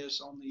just doing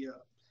this on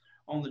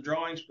the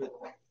drawings, but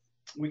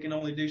we can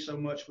only do so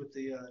much with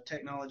the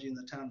technology and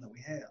the time that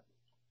we have.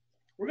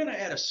 We're going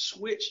to add a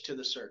switch to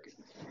the circuit.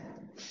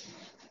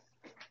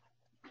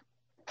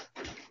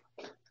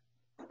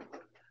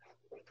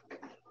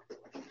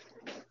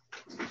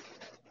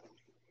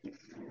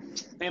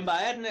 And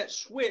by adding that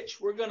switch,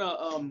 we're going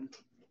to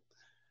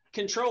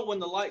control when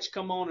the lights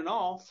come on and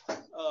off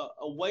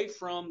away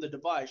from the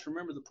device.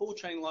 Remember, the pull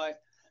chain light,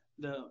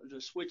 the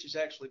switch is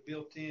actually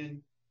built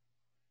in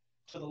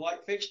to the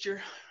light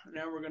fixture.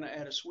 Now we're going to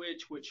add a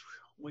switch, which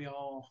we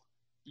all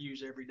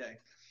use every day.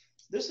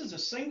 This is a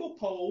single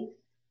pole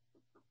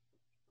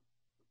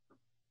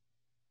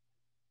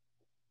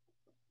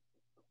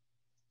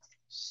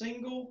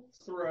single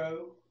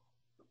throw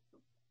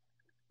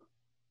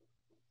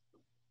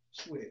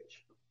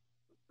switch.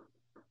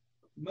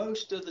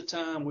 Most of the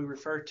time we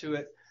refer to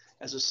it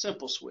as a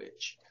simple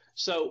switch.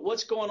 So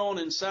what's going on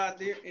inside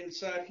there?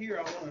 Inside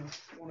here, I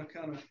want to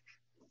kind of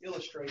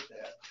illustrate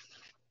that.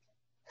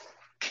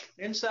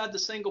 Inside the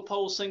single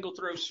pole, single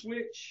throw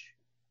switch,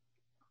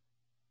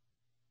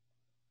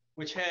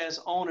 which has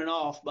on and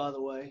off, by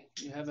the way.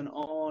 You have an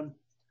on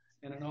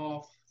and an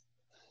off,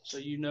 so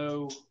you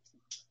know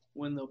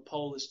when the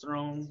pole is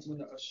thrown,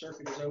 when a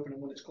circuit is open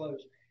and when it's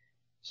closed.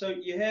 So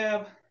you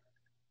have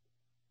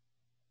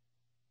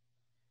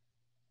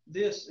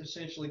this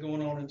essentially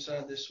going on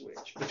inside this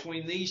switch.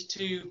 Between these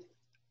 2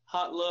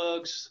 hot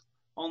lugs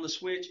on the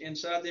switch,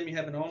 inside them you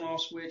have an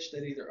on-off switch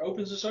that either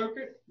opens the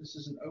circuit. This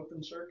is an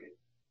open circuit,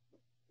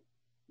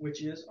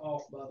 which is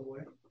off, by the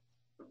way.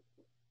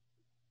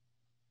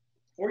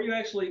 Or you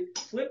actually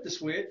flip the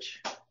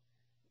switch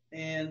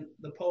and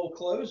the pole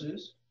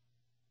closes,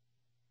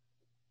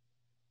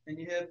 and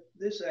you have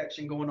this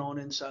action going on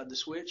inside the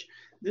switch.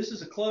 This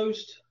is a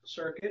closed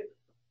circuit,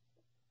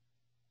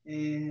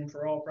 and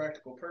for all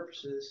practical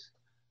purposes,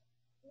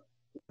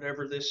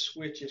 whatever this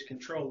switch is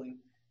controlling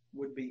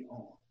would be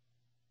on.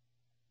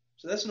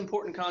 So that's an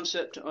important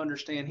concept to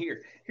understand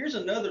here. Here's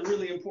another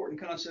really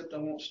important concept I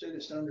want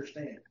students to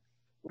understand.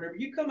 Whenever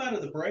you come out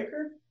of the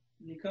breaker,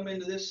 and you come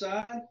into this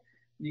side,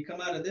 and you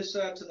come out of this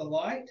side to the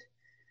light,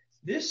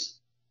 this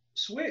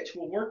switch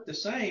will work the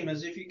same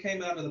as if you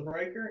came out of the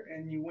breaker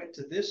and you went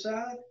to this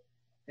side,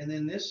 and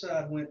then this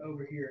side went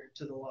over here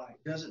to the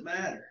light. Doesn't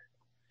matter.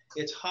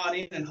 It's hot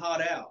in and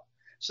hot out.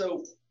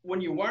 So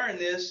when you're wiring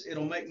this,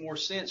 it'll make more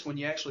sense when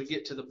you actually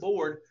get to the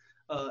board.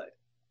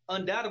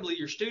 Undoubtedly,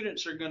 your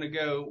students are going to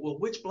go, well,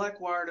 which black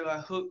wire do I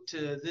hook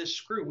to this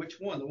screw? Which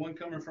one? The one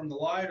coming from the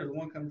light or the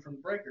one coming from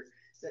the breaker?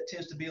 That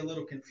tends to be a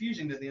little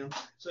confusing to them.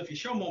 So if you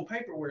show them on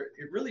paper where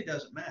it really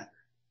doesn't matter.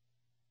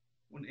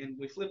 And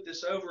we flip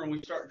this over and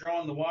we start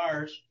drawing the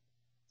wires,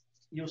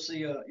 you'll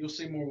see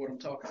more what I'm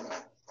talking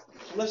about.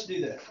 So let's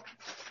do that.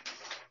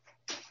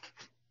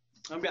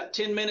 I've got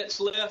 10 minutes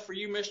left for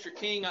you, Mr.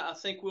 King. I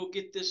think we'll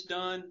get this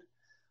done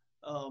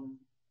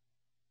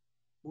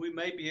we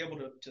may be able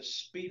to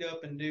speed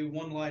up and do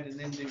one light and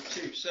then do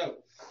two. So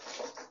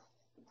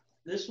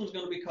this one's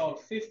going to be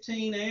called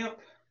 15 amp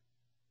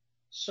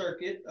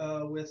circuit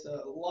with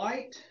a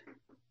light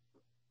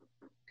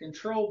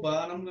control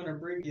by, and I'm going to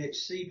abbreviate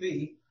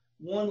CB,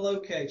 one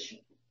location.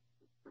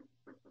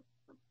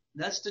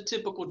 That's the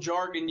typical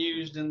jargon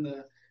used in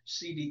the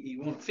CDE.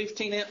 We want a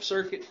 15 amp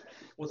circuit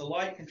with a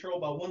light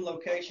controlled by one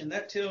location.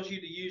 That tells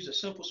you to use a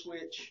simple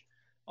switch,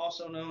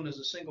 also known as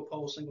a single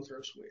pole, single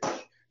throw switch.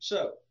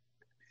 So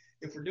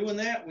if we're doing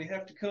that, we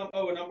have to come,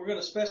 and we're going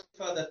to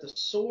specify that the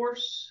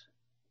source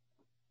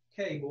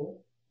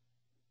cable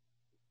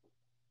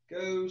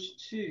goes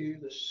to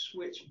the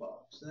switch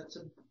box. That's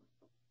a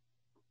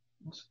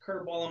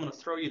curveball I'm going to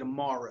throw you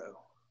tomorrow.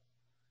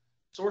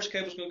 Source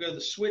cable is going to go to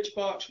the switch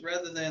box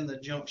rather than the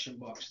junction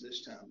box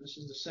this time. This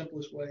is the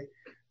simplest way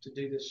to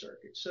do this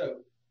circuit. So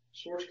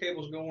source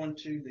cable is going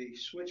to the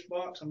switch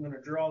box. I'm going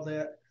to draw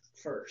that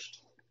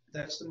first.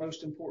 That's the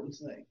most important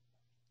thing.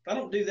 If I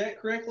don't do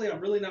that correctly,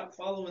 I'm really not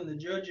following the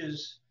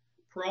judge's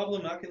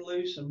problem. I can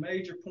lose some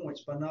major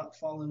points by not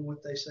following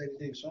what they say to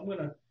do. So I'm going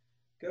to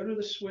go to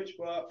the switch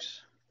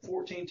box,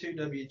 14.2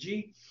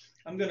 WG.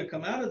 I'm going to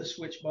come out of the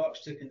switch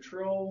box to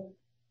control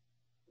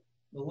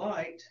the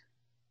light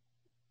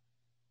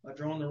by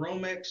drawing the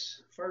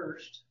Romex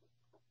first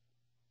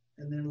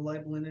and then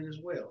labeling it as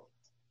well.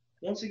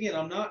 Once again,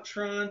 I'm not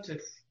trying to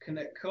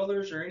connect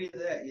colors or any of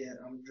that yet.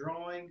 I'm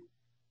drawing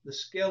the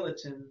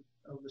skeleton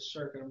of the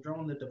circuit. I'm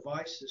drawing the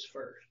devices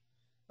first.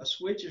 A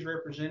switch is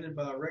represented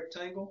by a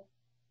rectangle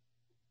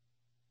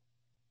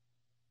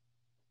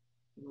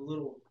with a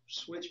little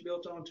switch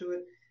built onto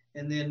it.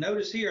 And then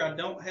notice here, I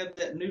don't have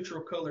that neutral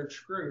colored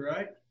screw,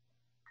 right?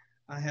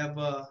 I have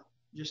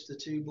just the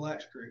two black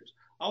screws.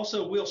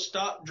 Also, we'll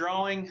stop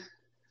drawing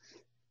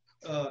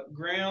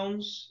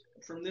grounds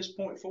from this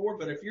point forward,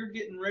 but if you're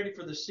getting ready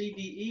for the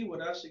CDE,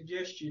 what I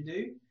suggest you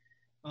do,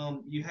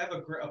 you have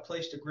a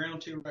place to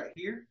ground to right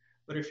here,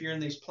 but if you're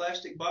in these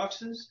plastic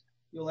boxes,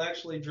 you'll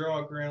actually draw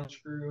a ground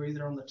screw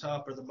either on the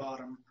top or the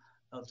bottom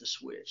of the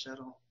switch.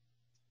 That'll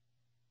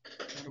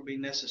be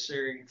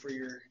necessary for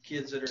your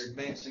kids that are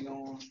advancing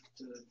on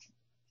to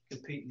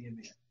compete in the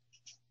event.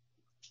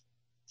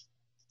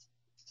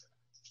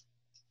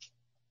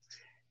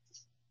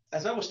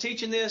 As I was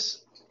teaching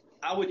this,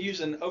 I would use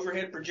an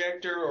overhead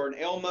projector or an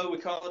Elmo, we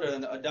call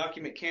it a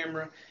document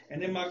camera,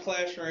 and in my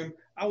classroom,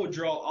 I would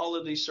draw all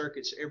of these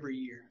circuits every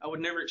year. I would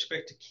never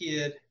expect a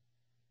kid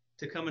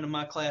to come into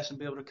my class and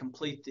be able to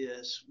complete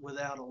this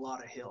without a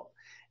lot of help.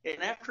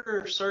 And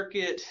after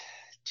circuit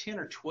 10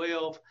 or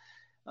 12,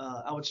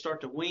 I would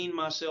start to wean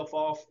myself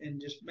off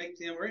and just make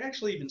them, or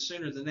actually even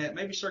sooner than that,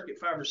 maybe circuit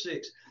 5 or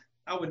 6,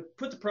 I would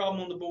put the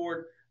problem on the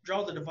board,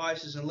 draw the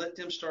devices, and let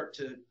them start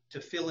to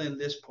fill in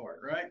this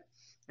part, right?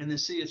 And then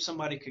see if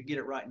somebody could get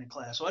it right in the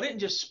class. So I didn't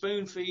just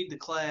spoon feed the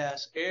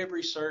class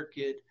every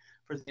circuit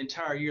for the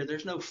entire year.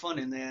 There's no fun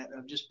in that,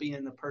 of just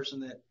being the person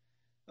that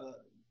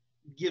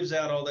gives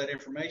out all that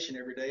information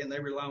every day, and they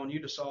rely on you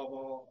to solve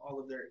all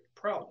of their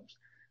problems.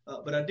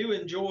 But I do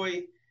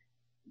enjoy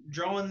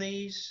drawing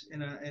these,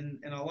 and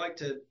I like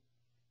to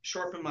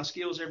sharpen my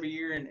skills every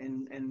year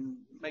and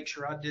make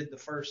sure I did the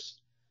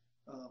first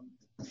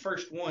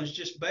ones.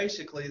 Just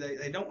basically,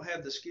 they don't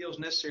have the skills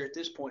necessary at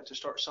this point to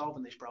start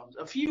solving these problems.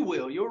 A few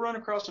will. You'll run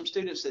across some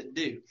students that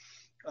do,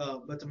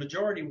 but the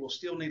majority will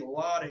still need a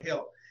lot of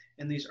help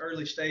in these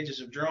early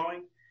stages of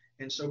drawing,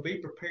 and so be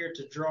prepared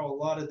to draw a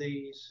lot of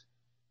these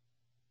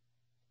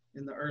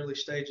in the early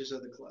stages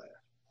of the class.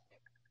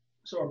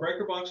 So our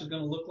breaker box is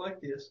going to look like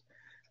this,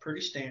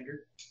 pretty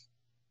standard.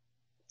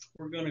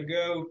 We're going to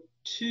go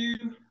to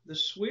the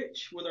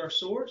switch with our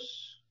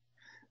source.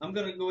 I'm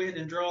going to go ahead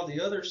and draw the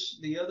other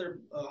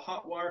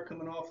hot wire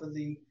coming off of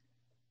the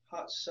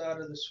hot side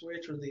of the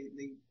switch, or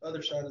the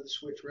other side of the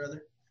switch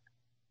rather,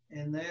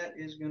 and that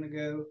is going to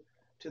go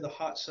to the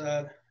hot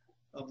side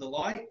of the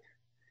light.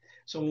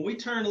 So when we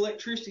turn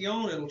electricity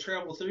on, it'll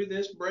travel through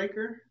this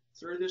breaker,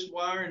 through this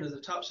wire into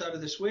the top side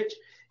of the switch.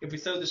 If we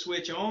throw the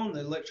switch on, the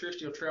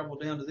electricity will travel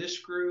down to this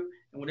screw,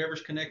 and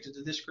whatever's connected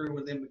to this screw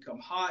will then become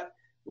hot,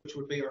 which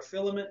would be our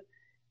filament,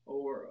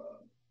 or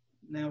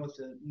now with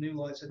the new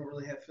lights, they don't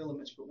really have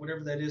filaments, but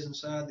whatever that is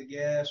inside the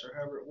gas or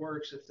however it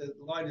works, if the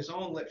light is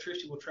on,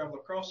 electricity will travel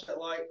across that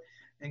light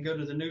and go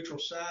to the neutral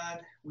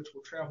side, which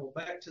will travel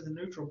back to the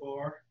neutral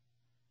bar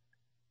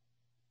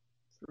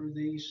through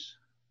these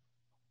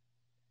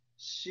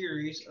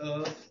series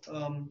of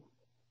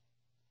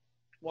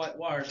white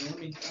wires. And I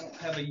do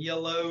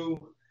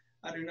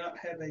not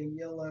have a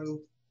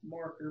yellow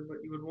marker,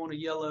 but you would want a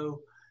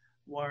yellow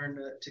wire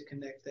nut to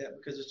connect that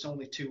because it's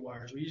only 2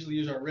 wires. We usually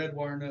use our red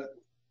wire nut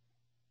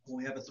when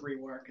we have a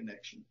 3-wire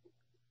connection.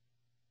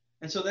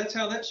 And so that's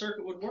how that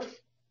circuit would work.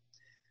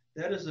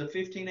 That is a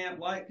 15 amp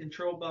light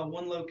controlled by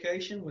one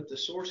location with the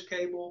source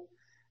cable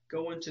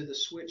going to the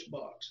switch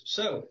box.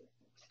 So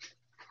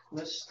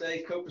let's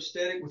stay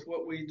copacetic with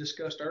what we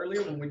discussed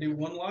earlier. When we do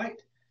one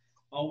light,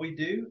 all we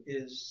do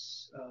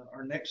is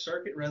our next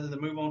circuit, rather than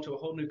move on to a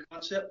whole new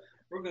concept,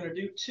 we're going to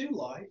do 2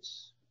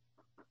 lights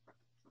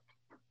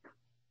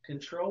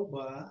controlled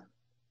by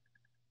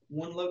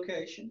one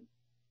location.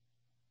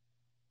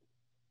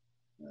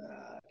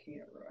 I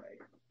can't write.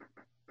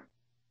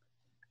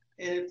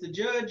 And if the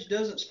judge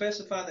doesn't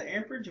specify the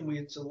amperage and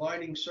it's a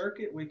lighting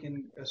circuit, we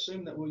can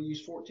assume that we'll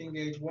use 14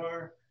 gauge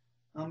wire.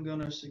 I'm going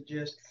to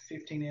suggest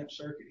 15 amp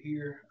circuit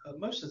here.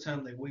 Most of the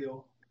time they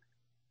will.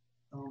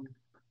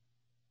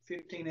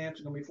 15 amps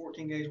is going to be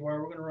 14 gauge wire.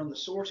 We're going to run the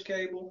source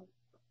cable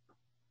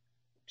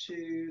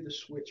to the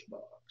switch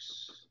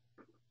box.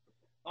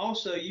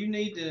 Also, you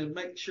need to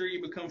make sure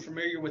you become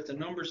familiar with the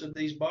numbers of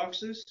these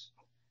boxes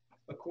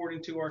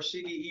according to our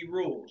CDE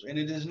rules. And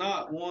it is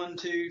not 1,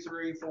 2,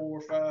 3,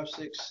 4, 5,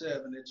 6,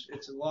 7.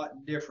 It's a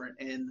lot different.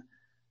 And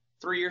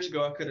 3 years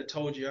ago, I could have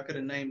told you, I could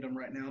have named them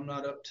right now. I'm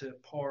not up to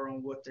par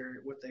on what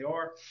they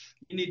are.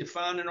 You need to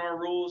find in our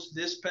rules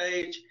this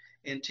page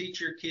and teach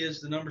your kids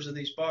the numbers of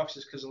these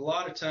boxes, because a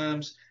lot of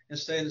times,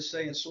 instead of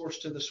saying source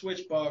to the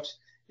switch box,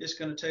 it's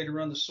going to tell you to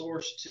run the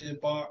source to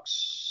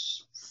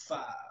box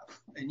 5.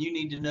 And you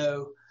need to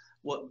know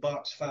what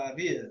box 5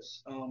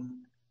 is. I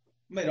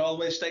made all the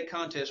way to state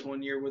contest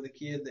one year with a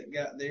kid that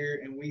got there,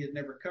 and we had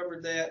never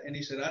covered that. And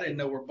he said, I didn't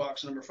know where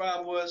box number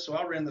 5 was, so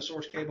I ran the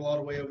source cable all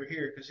the way over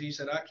here, because he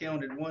said, I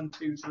counted 1,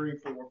 2, 3,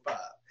 4,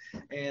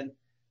 5. And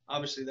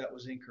obviously that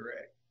was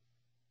incorrect.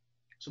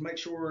 So make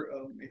sure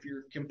if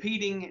you're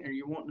competing or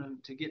you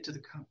want to get to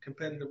the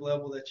competitive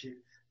level that you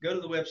go to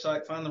the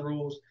website, find the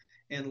rules,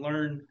 and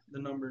learn the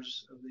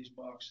numbers of these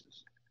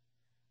boxes.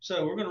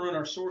 So we're going to run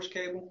our source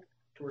cable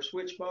to our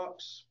switch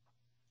box.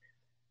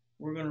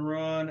 We're going to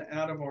run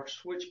out of our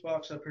switch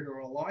box up here to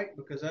our light,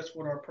 because that's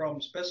what our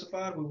problem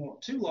specified. We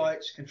want 2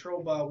 lights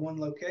controlled by one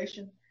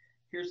location.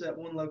 Here's that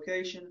one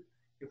location.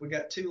 If we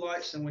got 2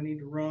 lights, then we need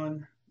to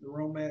run the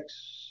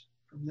Romex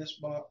from this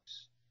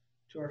box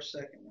to our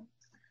second one.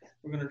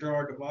 We're going to draw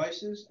our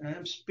devices. And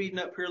I'm speeding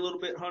up here a little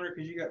bit, Hunter,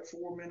 because you got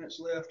 4 minutes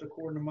left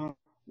according to my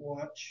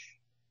watch.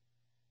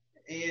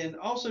 And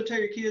also tell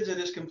your kids that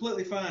it's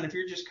completely fine if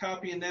you're just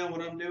copying down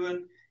what I'm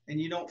doing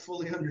and you don't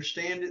fully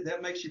understand it.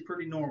 That makes you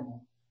pretty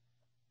normal,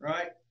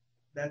 right?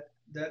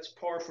 That's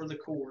par for the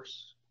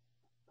course.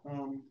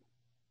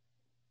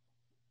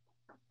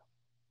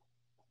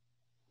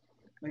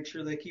 Make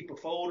sure they keep a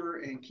folder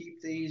and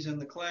keep these in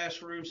the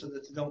classroom so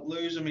that they don't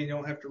lose them and you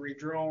don't have to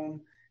redraw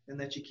them, and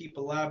that you keep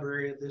a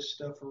library of this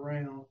stuff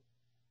around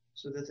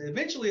so that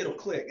eventually it'll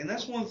click. And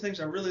that's one of the things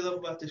I really love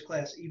about this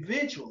class.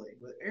 Eventually,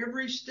 with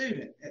every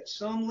student at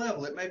some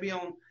level, it may be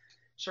on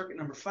circuit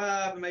number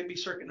 5, it may be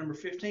circuit number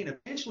 15,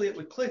 eventually it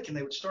would click and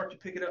they would start to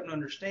pick it up and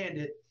understand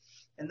it.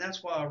 And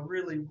that's why I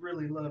really,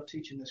 really love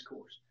teaching this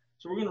course.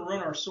 So we're going to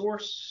run our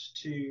source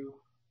to,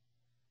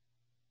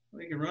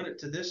 we can run it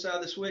to this side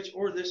of the switch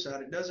or this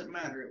side. It doesn't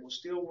matter. It will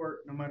still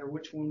work no matter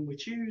which one we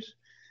choose.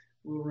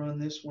 We'll run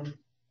this one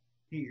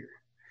here.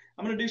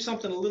 I'm going to do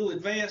something a little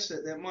advanced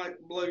that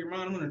might blow your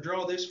mind. I'm going to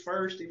draw this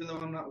first, even though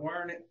I'm not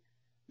wiring it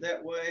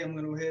that way. I'm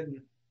going to go ahead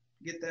and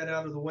get that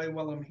out of the way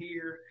while I'm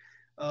here.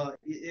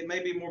 It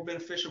may be more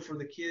beneficial for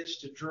the kids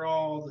to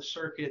draw the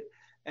circuit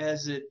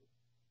as the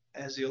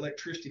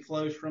electricity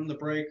flows from the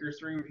breaker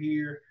through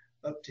here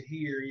up to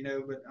here,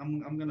 but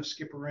I'm going to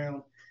skip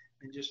around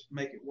and just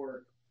make it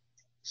work.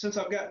 Since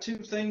I've got 2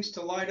 things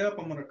to light up,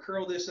 I'm going to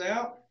curl this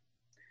out.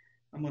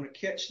 I'm going to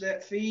catch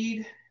that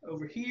feed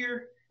over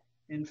here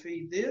and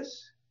feed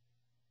this,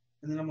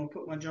 and then I'm going to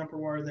put my jumper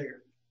wire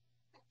there.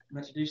 I'm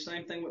going to do the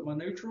same thing with my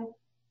neutral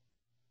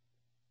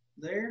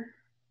there,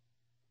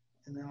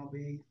 and then I'll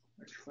be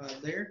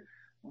electrified there.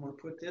 I'm going to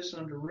put this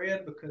under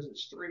red because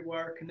it's 3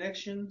 wire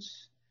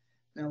connections.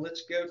 Now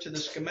let's go to the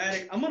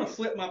schematic. I'm going to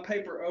flip my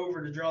paper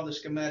over to draw the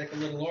schematic a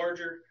little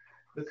larger,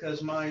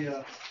 because my,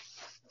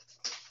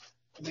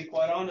 to be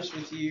quite honest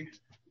with you,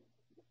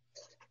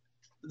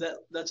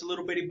 that's a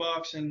little bitty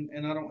box, and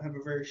I don't have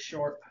a very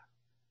sharp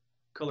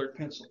colored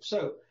pencil.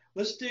 So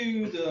let's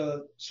do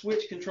the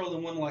switch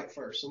controlling one light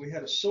first. So we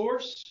had a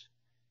source,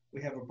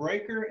 we have a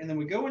breaker, and then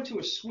we go into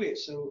a switch.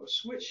 So a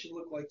switch should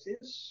look like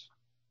this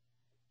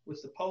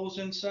with the poles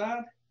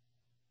inside.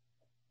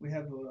 We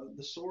have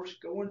the source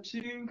going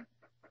to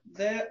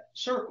that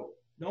circle.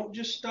 Don't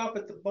just stop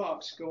at the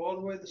box. Go all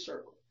the way to the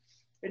circle.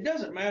 It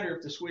doesn't matter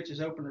if the switch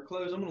is open or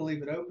closed. I'm going to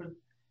leave it open.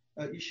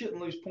 You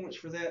shouldn't lose points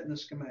for that in the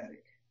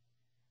schematic.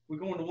 We're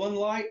going to one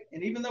light,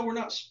 and even though we're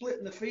not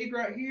splitting the feed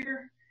right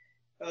here,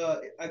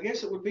 I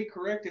guess it would be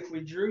correct if we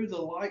drew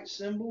the light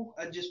symbol.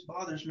 It just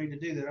bothers me to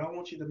do that. I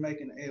want you to make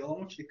an L. I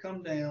want you to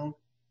come down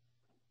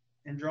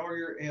and draw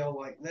your L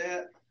like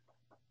that.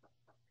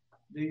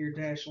 Do your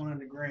dash line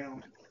to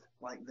ground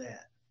like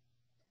that.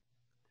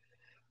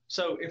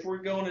 So if we're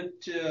going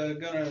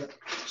to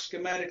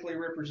schematically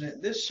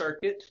represent this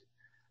circuit,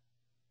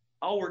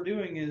 all we're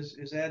doing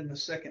is adding a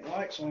second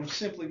light. So I'm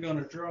simply going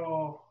to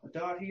draw a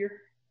dot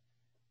here,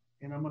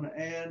 and I'm going to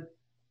add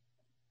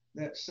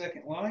that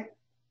second light.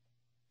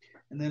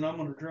 And then I'm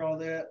going to draw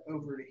that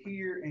over to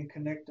here and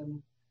connect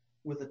them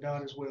with a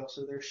dot as well.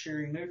 So they're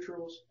sharing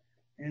neutrals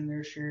and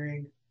they're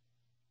sharing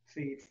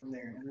feed from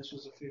there. And this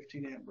was a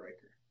 15 amp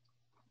breaker.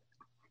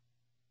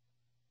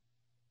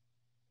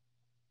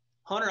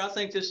 Hunter, I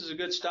think this is a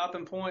good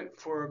stopping point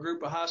for a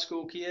group of high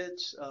school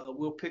kids.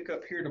 We'll pick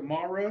up here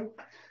tomorrow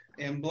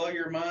and blow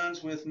your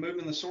minds with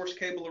moving the source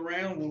cable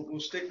around. We'll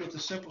stick with the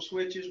simple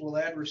switches. We'll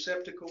add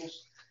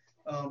receptacles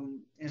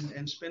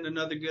and spend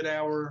another good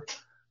hour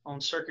on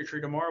circuitry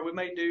tomorrow. We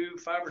may do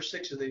 5 or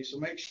 6 of these. So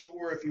make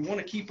sure if you want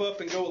to keep up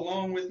and go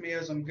along with me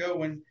as I'm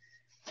going,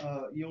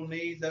 you'll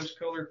need those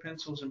colored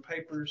pencils and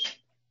papers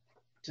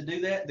to do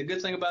that. The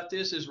good thing about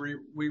this is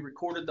we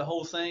recorded the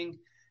whole thing,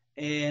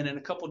 and in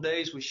a couple of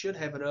days we should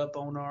have it up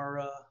on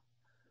our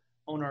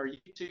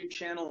YouTube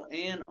channel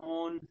and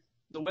on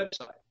the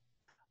website.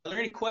 Are there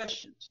any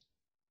questions?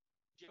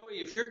 Joey,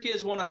 if your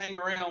kids want to hang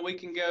around, we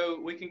can go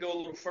a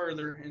little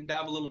further and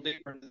dive a little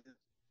deeper into this.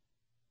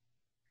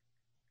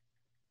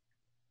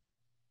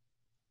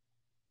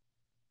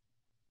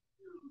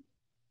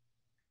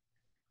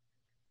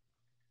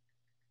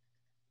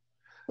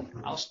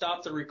 I'll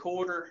stop the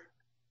recorder.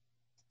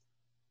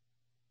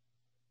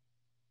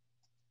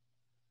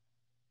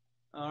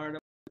 All right.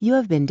 You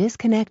have been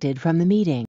disconnected from the meeting.